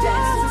the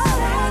desert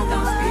sand,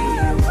 I'll be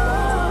your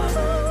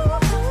water.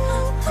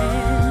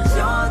 And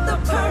you're the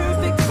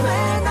perfect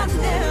plan I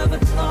never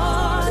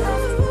thought of.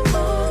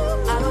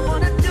 I don't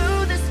wanna do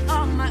this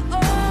on my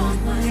own.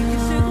 You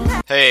shouldn't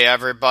have. Hey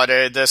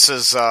everybody, this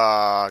is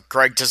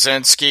Greg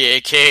Dazinski,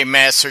 aka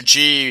Master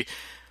G,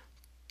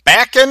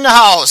 back in the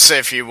house,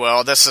 if you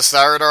will. This is the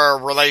Art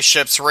of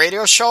Relationships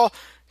radio show,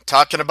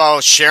 talking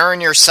about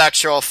sharing your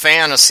sexual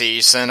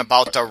fantasies and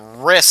about the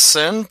risks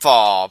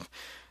involved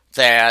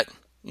that,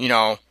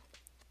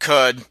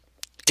 could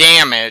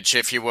damage,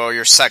 if you will,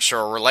 your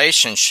sexual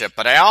relationship.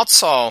 But I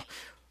also,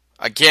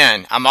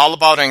 again, I'm all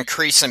about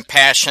increasing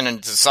passion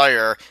and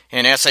desire,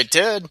 and as I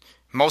did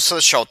most of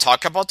the show,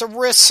 talk about the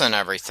risks and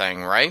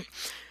everything, right?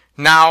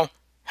 Now,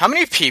 how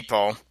many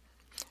people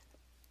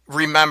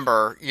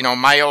remember,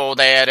 my old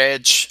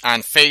adage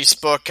on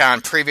Facebook,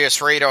 on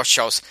previous radio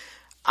shows?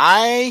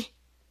 I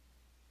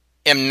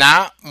am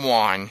not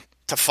one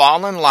to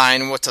fall in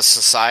line with the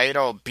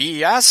societal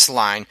BS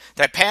line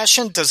that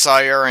passion,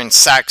 desire, and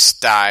sex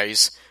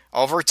dies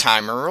over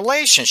time in a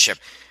relationship.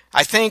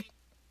 I think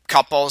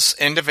couples,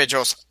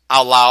 individuals,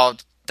 allow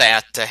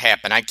that to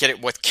happen. I get it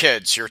with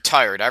kids. You're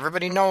tired.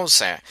 Everybody knows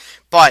that.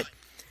 But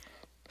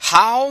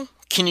how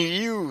can you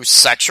use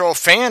sexual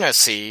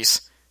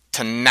fantasies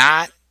to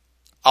not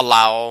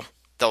allow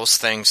those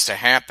things to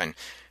happen?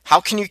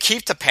 How can you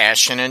keep the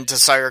passion and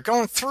desire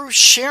going through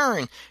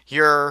sharing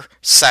your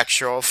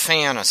sexual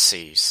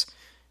fantasies,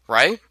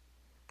 right?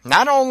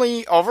 Not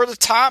only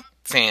over-the-top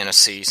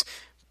fantasies,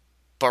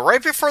 but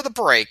right before the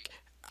break,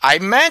 I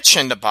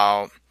mentioned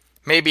about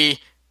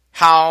maybe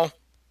how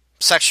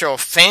sexual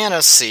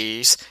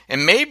fantasies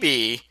and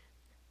maybe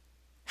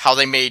how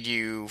they made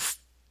you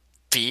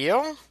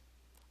feel,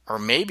 or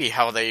maybe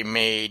how they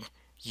made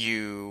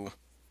you,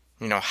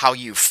 how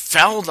you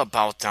felt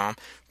about them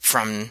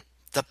from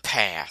the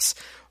past.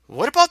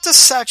 What about the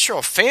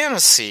sexual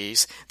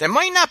fantasies that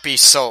might not be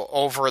so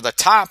over the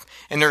top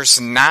and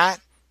there's not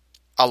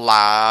a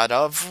lot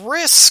of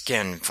risk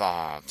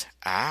involved?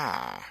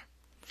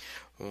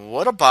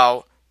 What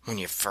about when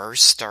you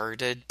first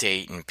started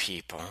dating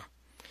people?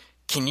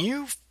 Can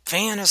you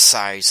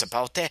fantasize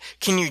about that?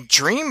 Can you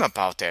dream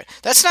about that?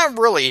 That's not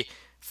really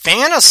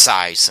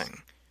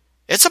fantasizing.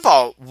 It's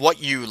about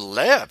what you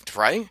lived,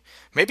 right?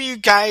 Maybe you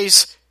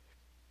guys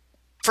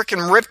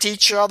freaking ripped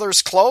each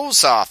other's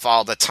clothes off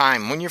all the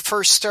time when you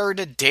first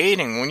started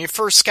dating, when you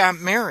first got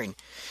married.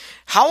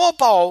 How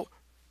about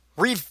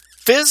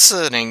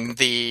revisiting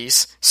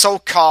these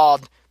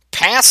so-called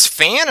past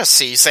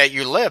fantasies that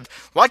you lived,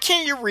 why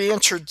can't you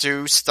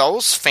reintroduce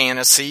those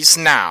fantasies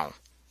now?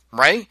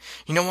 Right?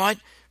 You know what?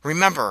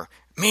 Remember,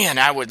 man,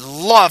 I would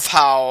love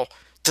how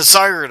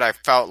desired I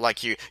felt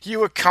like you. You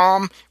would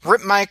come,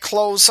 rip my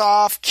clothes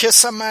off,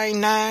 kiss on my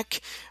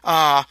neck,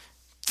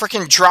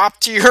 freaking drop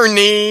to your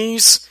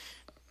knees,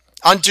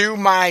 undo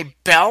my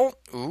belt.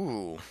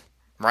 Ooh,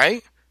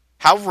 right?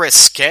 How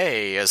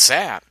risque is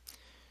that?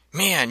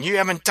 Man, you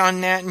haven't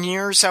done that in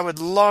years. I would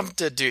love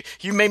to do.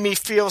 You made me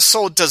feel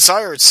so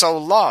desired, so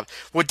loved.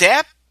 Would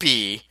that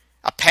be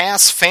a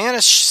past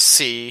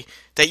fantasy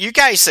that you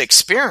guys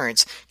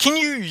experience? Can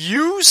you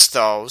use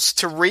those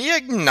to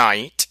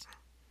reignite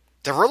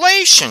the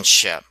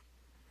relationship?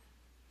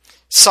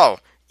 So,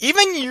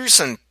 even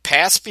using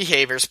past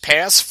behaviors,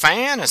 past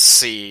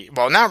fantasy,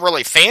 well, not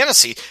really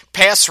fantasy,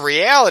 past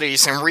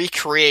realities, and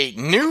recreate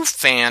new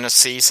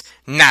fantasies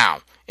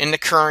now, in the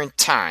current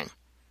time.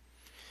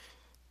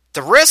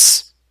 The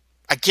risk,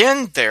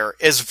 again, there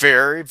is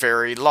very,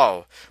 very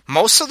low.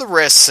 Most of the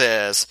risk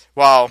is,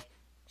 well,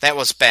 that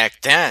was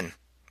back then,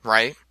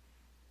 right?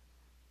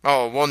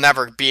 Oh, we'll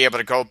never be able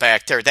to go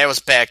back there. That was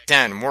back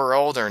then. We're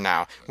older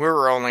now. We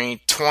were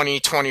only 20,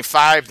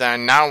 25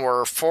 then. Now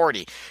we're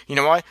 40. You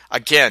know what?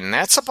 Again,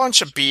 that's a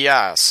bunch of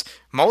BS.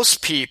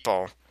 Most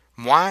people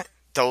want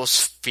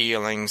those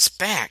feelings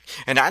back.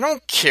 And I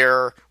don't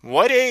care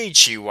what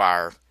age you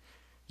are.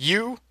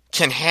 You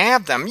can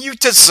have them. You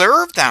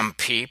deserve them,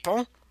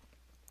 people.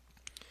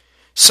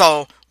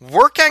 So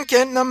work on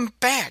getting them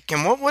back.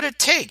 And what would it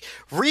take?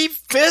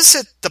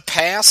 Revisit the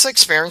past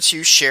experience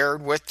you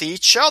shared with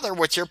each other,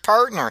 with your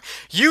partner.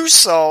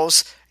 Use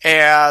those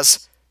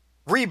as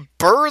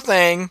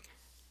rebirthing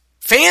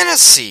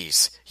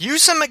fantasies.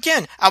 Use them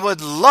again. I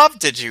would love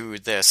to do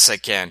this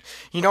again.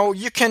 You know,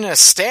 you can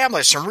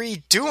establish and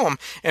redo them,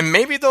 and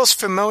maybe those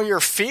familiar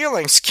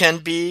feelings can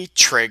be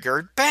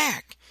triggered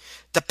back.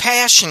 The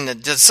passion, the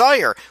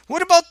desire.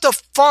 What about the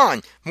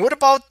fun? What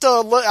about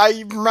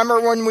I remember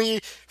when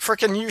we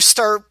you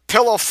start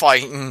pillow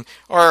fighting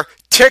or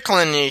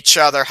tickling each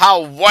other,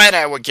 how wet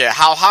I would get,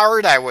 how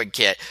hard I would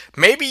get.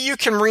 Maybe you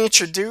can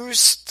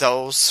reintroduce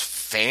those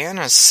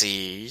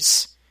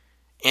fantasies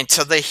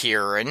into the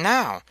here and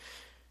now.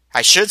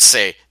 I should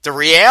say, the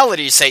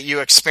realities that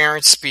you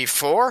experienced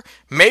before,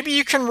 maybe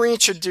you can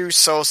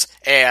reintroduce those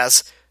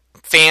as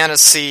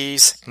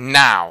fantasies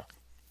now,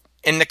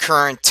 in the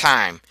current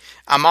time.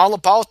 I'm all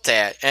about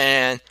that.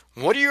 And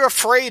what are you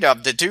afraid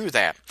of to do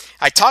that?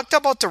 I talked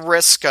about the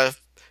risk of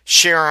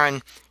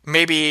sharing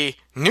maybe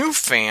new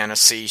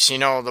fantasies,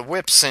 the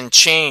whips and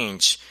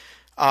change.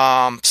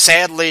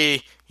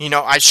 Sadly,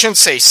 I shouldn't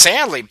say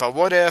sadly, but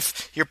what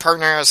if your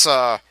partner has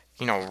a,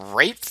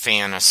 rape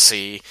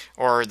fantasy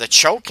or the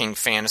choking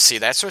fantasy?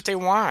 That's what they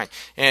want.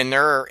 And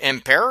they're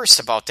embarrassed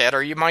about that.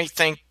 Or you might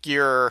think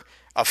you're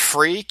a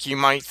freak. You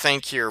might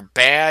think you're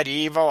bad,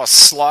 evil, a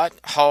slut,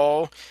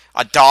 hoe,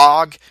 a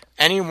dog.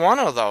 Any one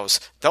of those.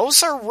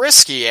 Those are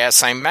risky,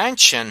 as I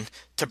mentioned,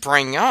 to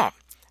bring up.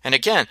 And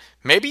again,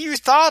 maybe you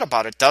thought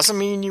about it. Doesn't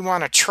mean you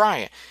want to try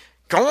it.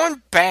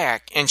 Going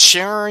back and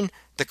sharing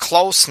the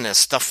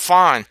closeness, the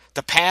fun,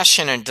 the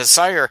passion and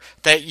desire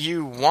that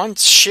you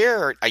once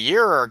shared a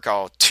year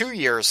ago, 2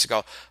 years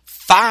ago,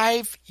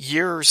 5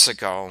 years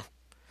ago,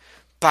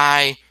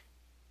 by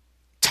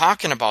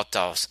talking about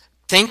those,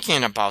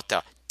 thinking about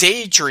those,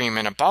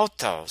 daydreaming about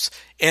those,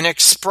 and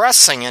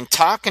expressing and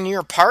talking to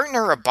your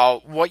partner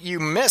about what you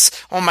miss.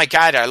 Oh my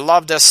God, I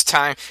love this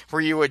time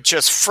where you would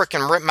just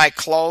frickin' rip my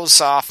clothes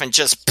off and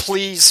just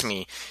please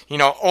me,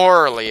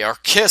 orally, or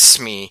kiss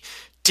me,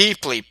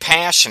 deeply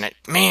passionate.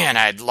 Man,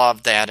 I'd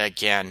love that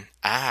again.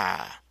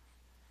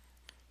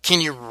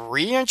 Can you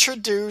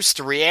reintroduce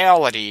the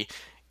reality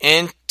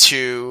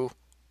into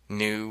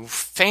new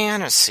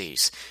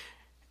fantasies?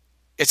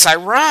 It's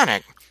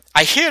ironic.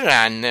 I hit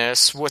on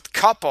this with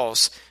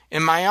couples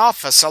in my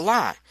office a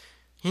lot.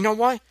 You know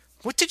what?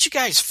 What did you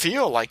guys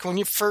feel like when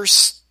you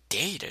first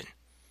dated?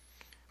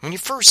 When you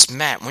first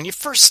met? When you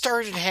first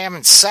started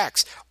having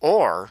sex?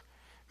 Or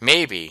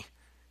maybe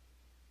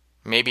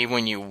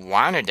when you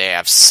wanted to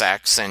have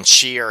sex and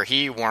she or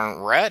he weren't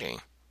ready.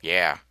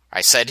 Yeah,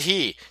 I said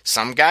he.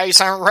 Some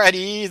guys aren't ready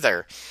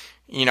either.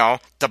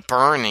 The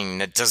burning,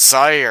 the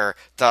desire,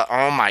 the,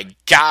 oh my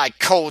God,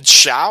 cold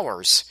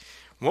showers.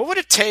 What would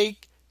it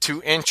take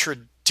to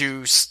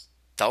introduce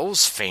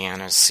those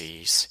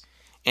fantasies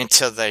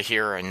into the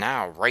here and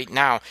now, right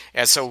now,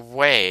 as a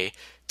way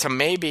to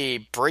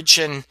maybe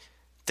bridging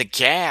the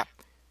gap,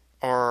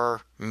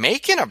 or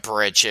making a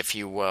bridge, if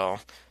you will,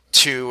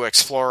 to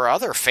explore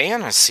other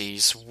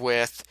fantasies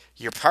with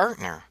your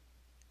partner?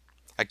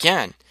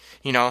 Again,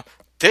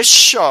 this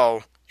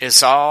show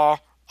is all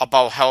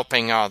about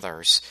helping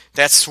others.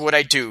 That's what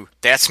I do.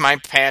 That's my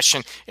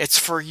passion. It's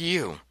for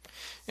you.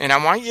 And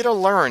I want you to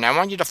learn. I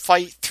want you to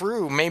fight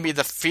through maybe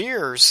the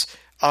fears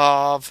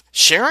of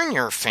sharing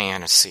your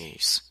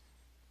fantasies.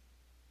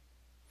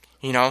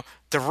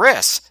 The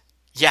risk,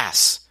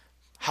 yes.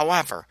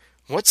 However,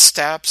 what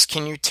steps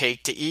can you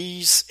take to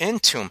ease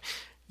into them?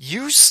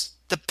 Use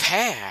the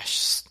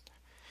past.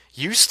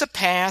 Use the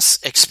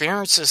past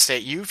experiences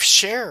that you've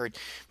shared,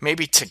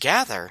 maybe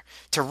together,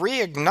 to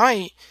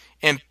reignite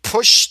and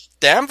push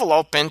the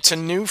envelope into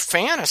new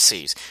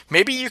fantasies.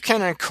 Maybe you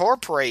can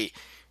incorporate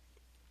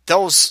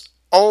those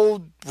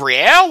old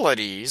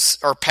realities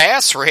or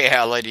past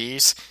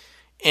realities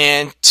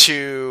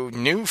into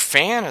new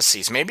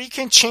fantasies. Maybe you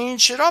can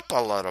change it up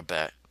a little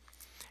bit.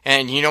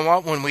 And you know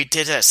what? When we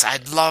did this,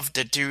 I'd love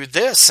to do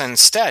this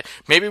instead.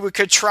 Maybe we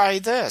could try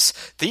this.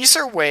 These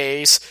are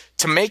ways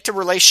to make the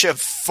relationship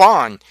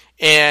fun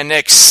and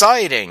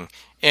exciting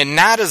and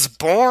not as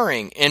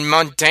boring and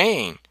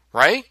mundane,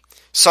 right?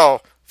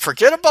 So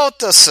forget about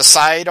the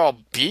societal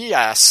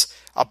BS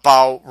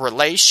about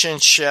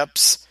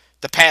relationships,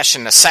 the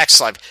passion, the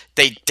sex life.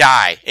 They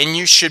die, and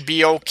you should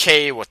be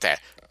okay with that.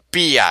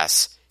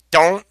 BS.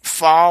 Don't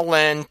fall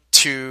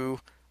into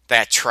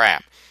that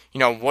trap. You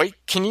know, what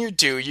can you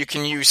do? You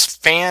can use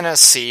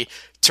fantasy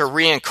to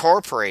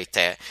reincorporate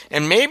that.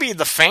 And maybe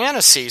the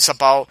fantasies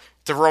about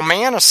the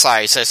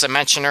romanticize, as I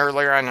mentioned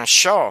earlier on the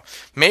show.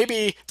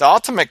 Maybe the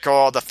ultimate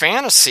goal of the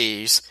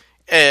fantasies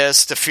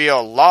is to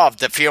feel loved,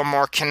 to feel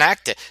more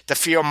connected, to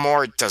feel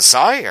more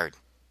desired.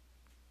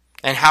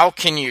 And how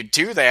can you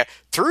do that?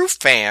 Through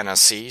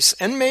fantasies,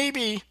 and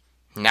maybe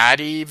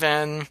not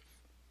even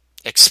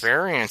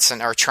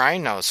experiencing or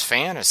trying those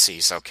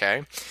fantasies,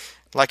 okay?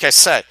 Like I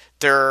said,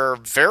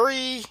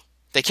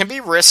 they can be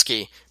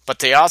risky, but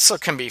they also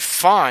can be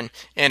fun,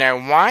 and I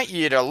want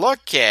you to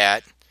look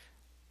at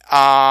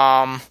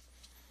avenues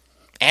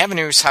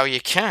how you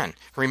can.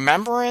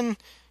 Remembering,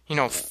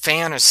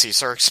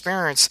 fantasies or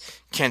experience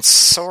can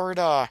sort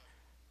of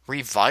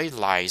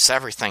revitalize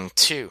everything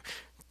too.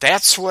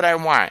 That's what I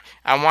want.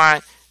 I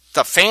want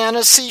the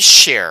fantasy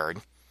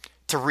shared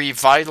to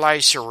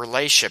revitalize your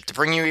relationship, to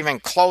bring you even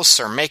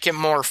closer, make it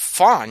more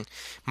fun,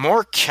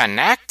 more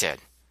connected,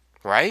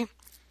 right?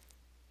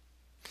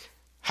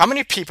 How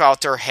many people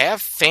out there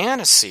have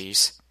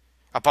fantasies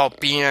about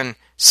being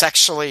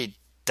sexually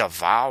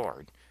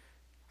devoured,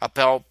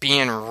 about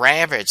being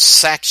ravaged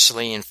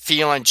sexually and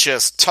feeling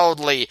just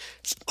totally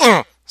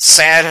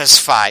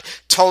satisfied,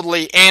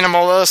 totally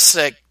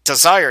animalistic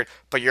desired,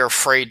 but you're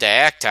afraid to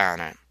act on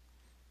it?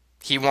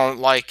 He won't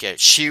like it.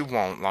 She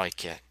won't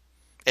like it.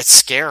 It's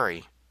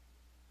scary.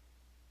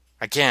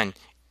 Again,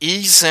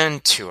 ease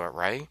into it,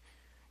 right?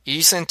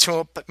 Ease into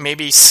it, but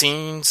maybe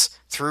scenes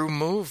through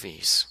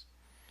movies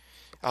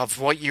of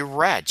what you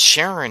read,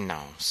 sharing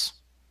those.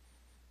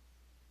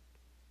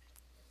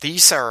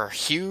 These are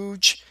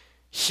huge,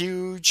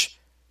 huge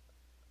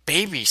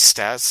baby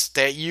steps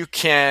that you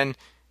can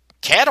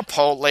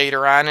catapult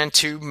later on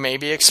into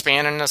maybe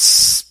expanding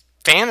the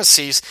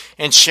fantasies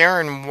and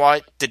sharing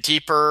what the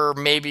deeper,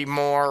 maybe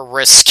more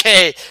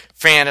risque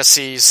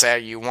fantasies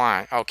that you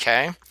want,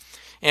 okay?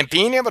 And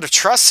being able to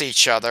trust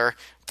each other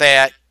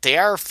that they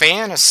are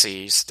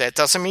fantasies, that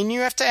doesn't mean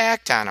you have to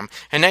act on them,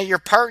 and that your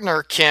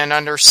partner can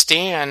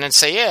understand and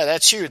say, yeah,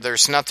 that's you,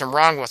 there's nothing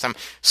wrong with them,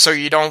 so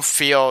you don't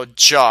feel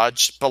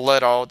judged,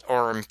 belittled,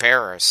 or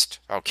embarrassed,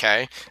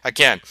 okay?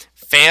 Again,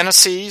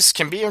 fantasies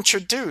can be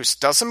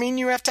introduced, doesn't mean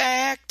you have to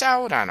act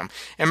out on them.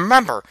 And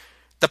remember,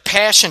 the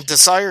passion,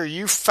 desire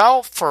you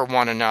felt for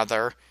one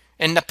another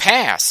in the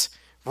past,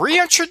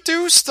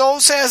 reintroduce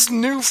those as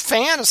new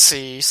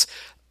fantasies.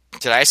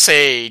 Did I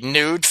say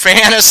nude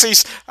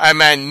fantasies? I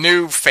meant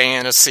new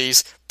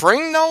fantasies.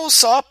 Bring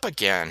those up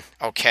again,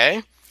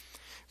 okay?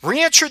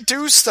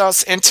 Reintroduce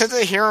those into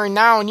the here and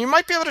now, and you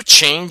might be able to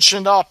change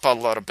it up a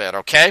little bit,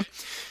 okay?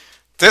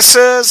 This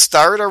is the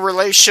Art of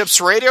Relationships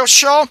radio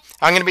show.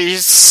 I'm going to be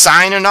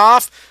signing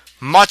off.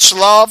 Much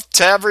love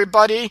to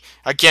everybody.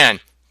 Again,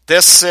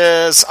 this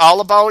is all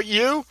about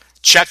you.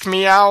 Check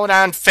me out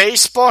on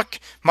Facebook.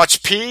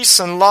 Much peace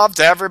and love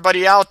to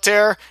everybody out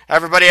there.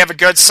 Everybody have a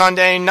good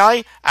Sunday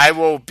night. I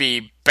will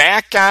be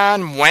back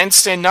on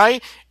Wednesday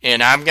night,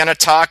 and I'm going to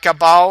talk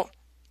about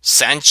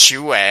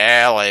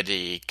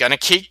sensuality. Going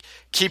to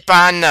keep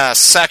on the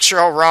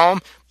sexual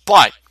realm,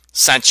 but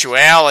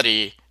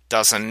sensuality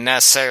doesn't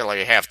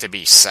necessarily have to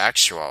be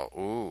sexual.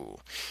 Ooh.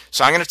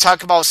 So I'm going to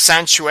talk about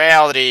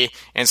sensuality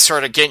and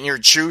sort of getting your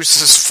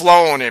juices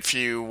flowing, if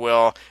you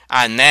will,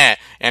 on that.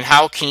 And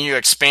how can you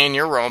expand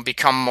your role,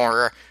 become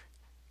more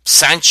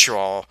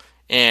sensual,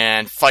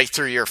 and fight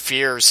through your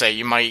fears that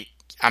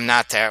I'm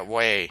not that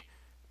way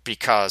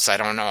because I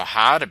don't know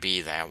how to be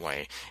that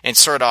way. And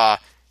sort of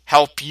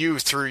help you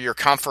through your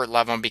comfort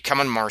level and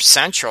becoming more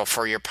sensual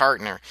for your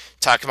partner.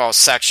 Talk about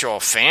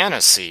sexual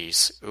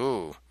fantasies.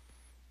 Ooh.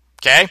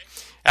 Okay?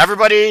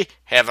 Everybody,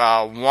 have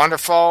a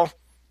wonderful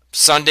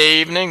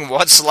Sunday evening,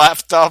 what's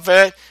left of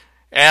it.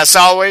 As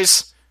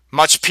always,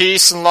 much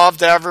peace and love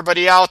to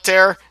everybody out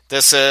there.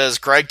 This is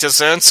Greg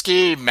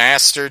Dazinski,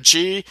 Master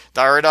G,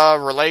 the Art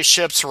of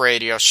Relationships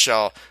radio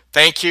show.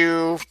 Thank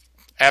you,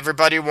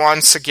 everybody,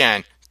 once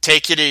again.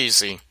 Take it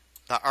easy.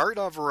 The Art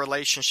of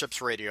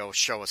Relationships radio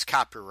show is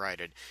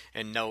copyrighted,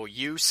 and no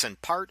use in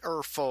part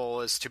or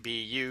full is to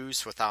be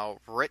used without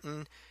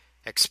written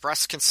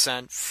express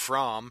consent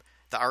from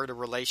the Art of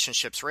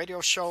Relationships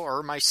radio show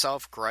or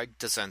myself, Greg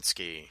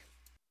Dazinski.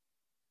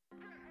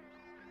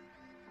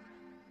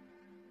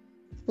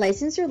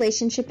 Licensed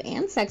relationship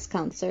and sex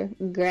counselor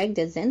Greg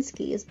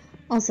Dazinski,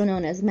 also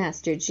known as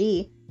Master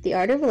G, the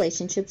art of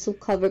relationships will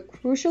cover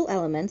crucial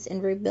elements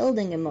in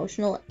rebuilding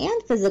emotional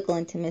and physical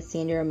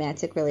intimacy in your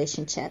romantic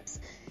relationships.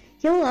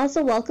 He will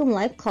also welcome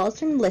live calls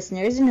from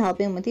listeners and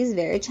helping with these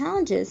very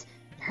challenges.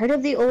 Heard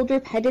of the old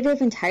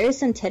repetitive and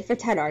tiresome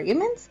tit-for-tat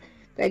arguments?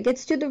 Greg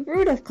gets to the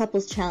root of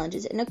couples'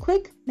 challenges in a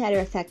quick,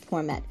 matter-of-fact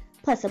format,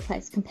 plus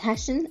applies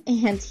compassion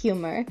and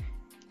humor.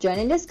 Join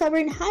in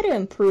discovering how to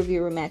improve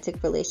your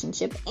romantic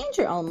relationship and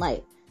your own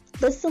life.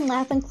 Listen,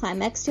 laugh, and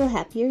climax to a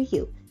happier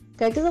you.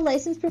 Greg is a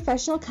licensed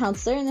professional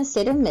counselor in the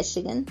state of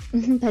Michigan,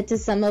 but to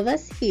some of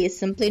us, he is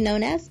simply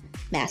known as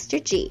Master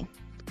G.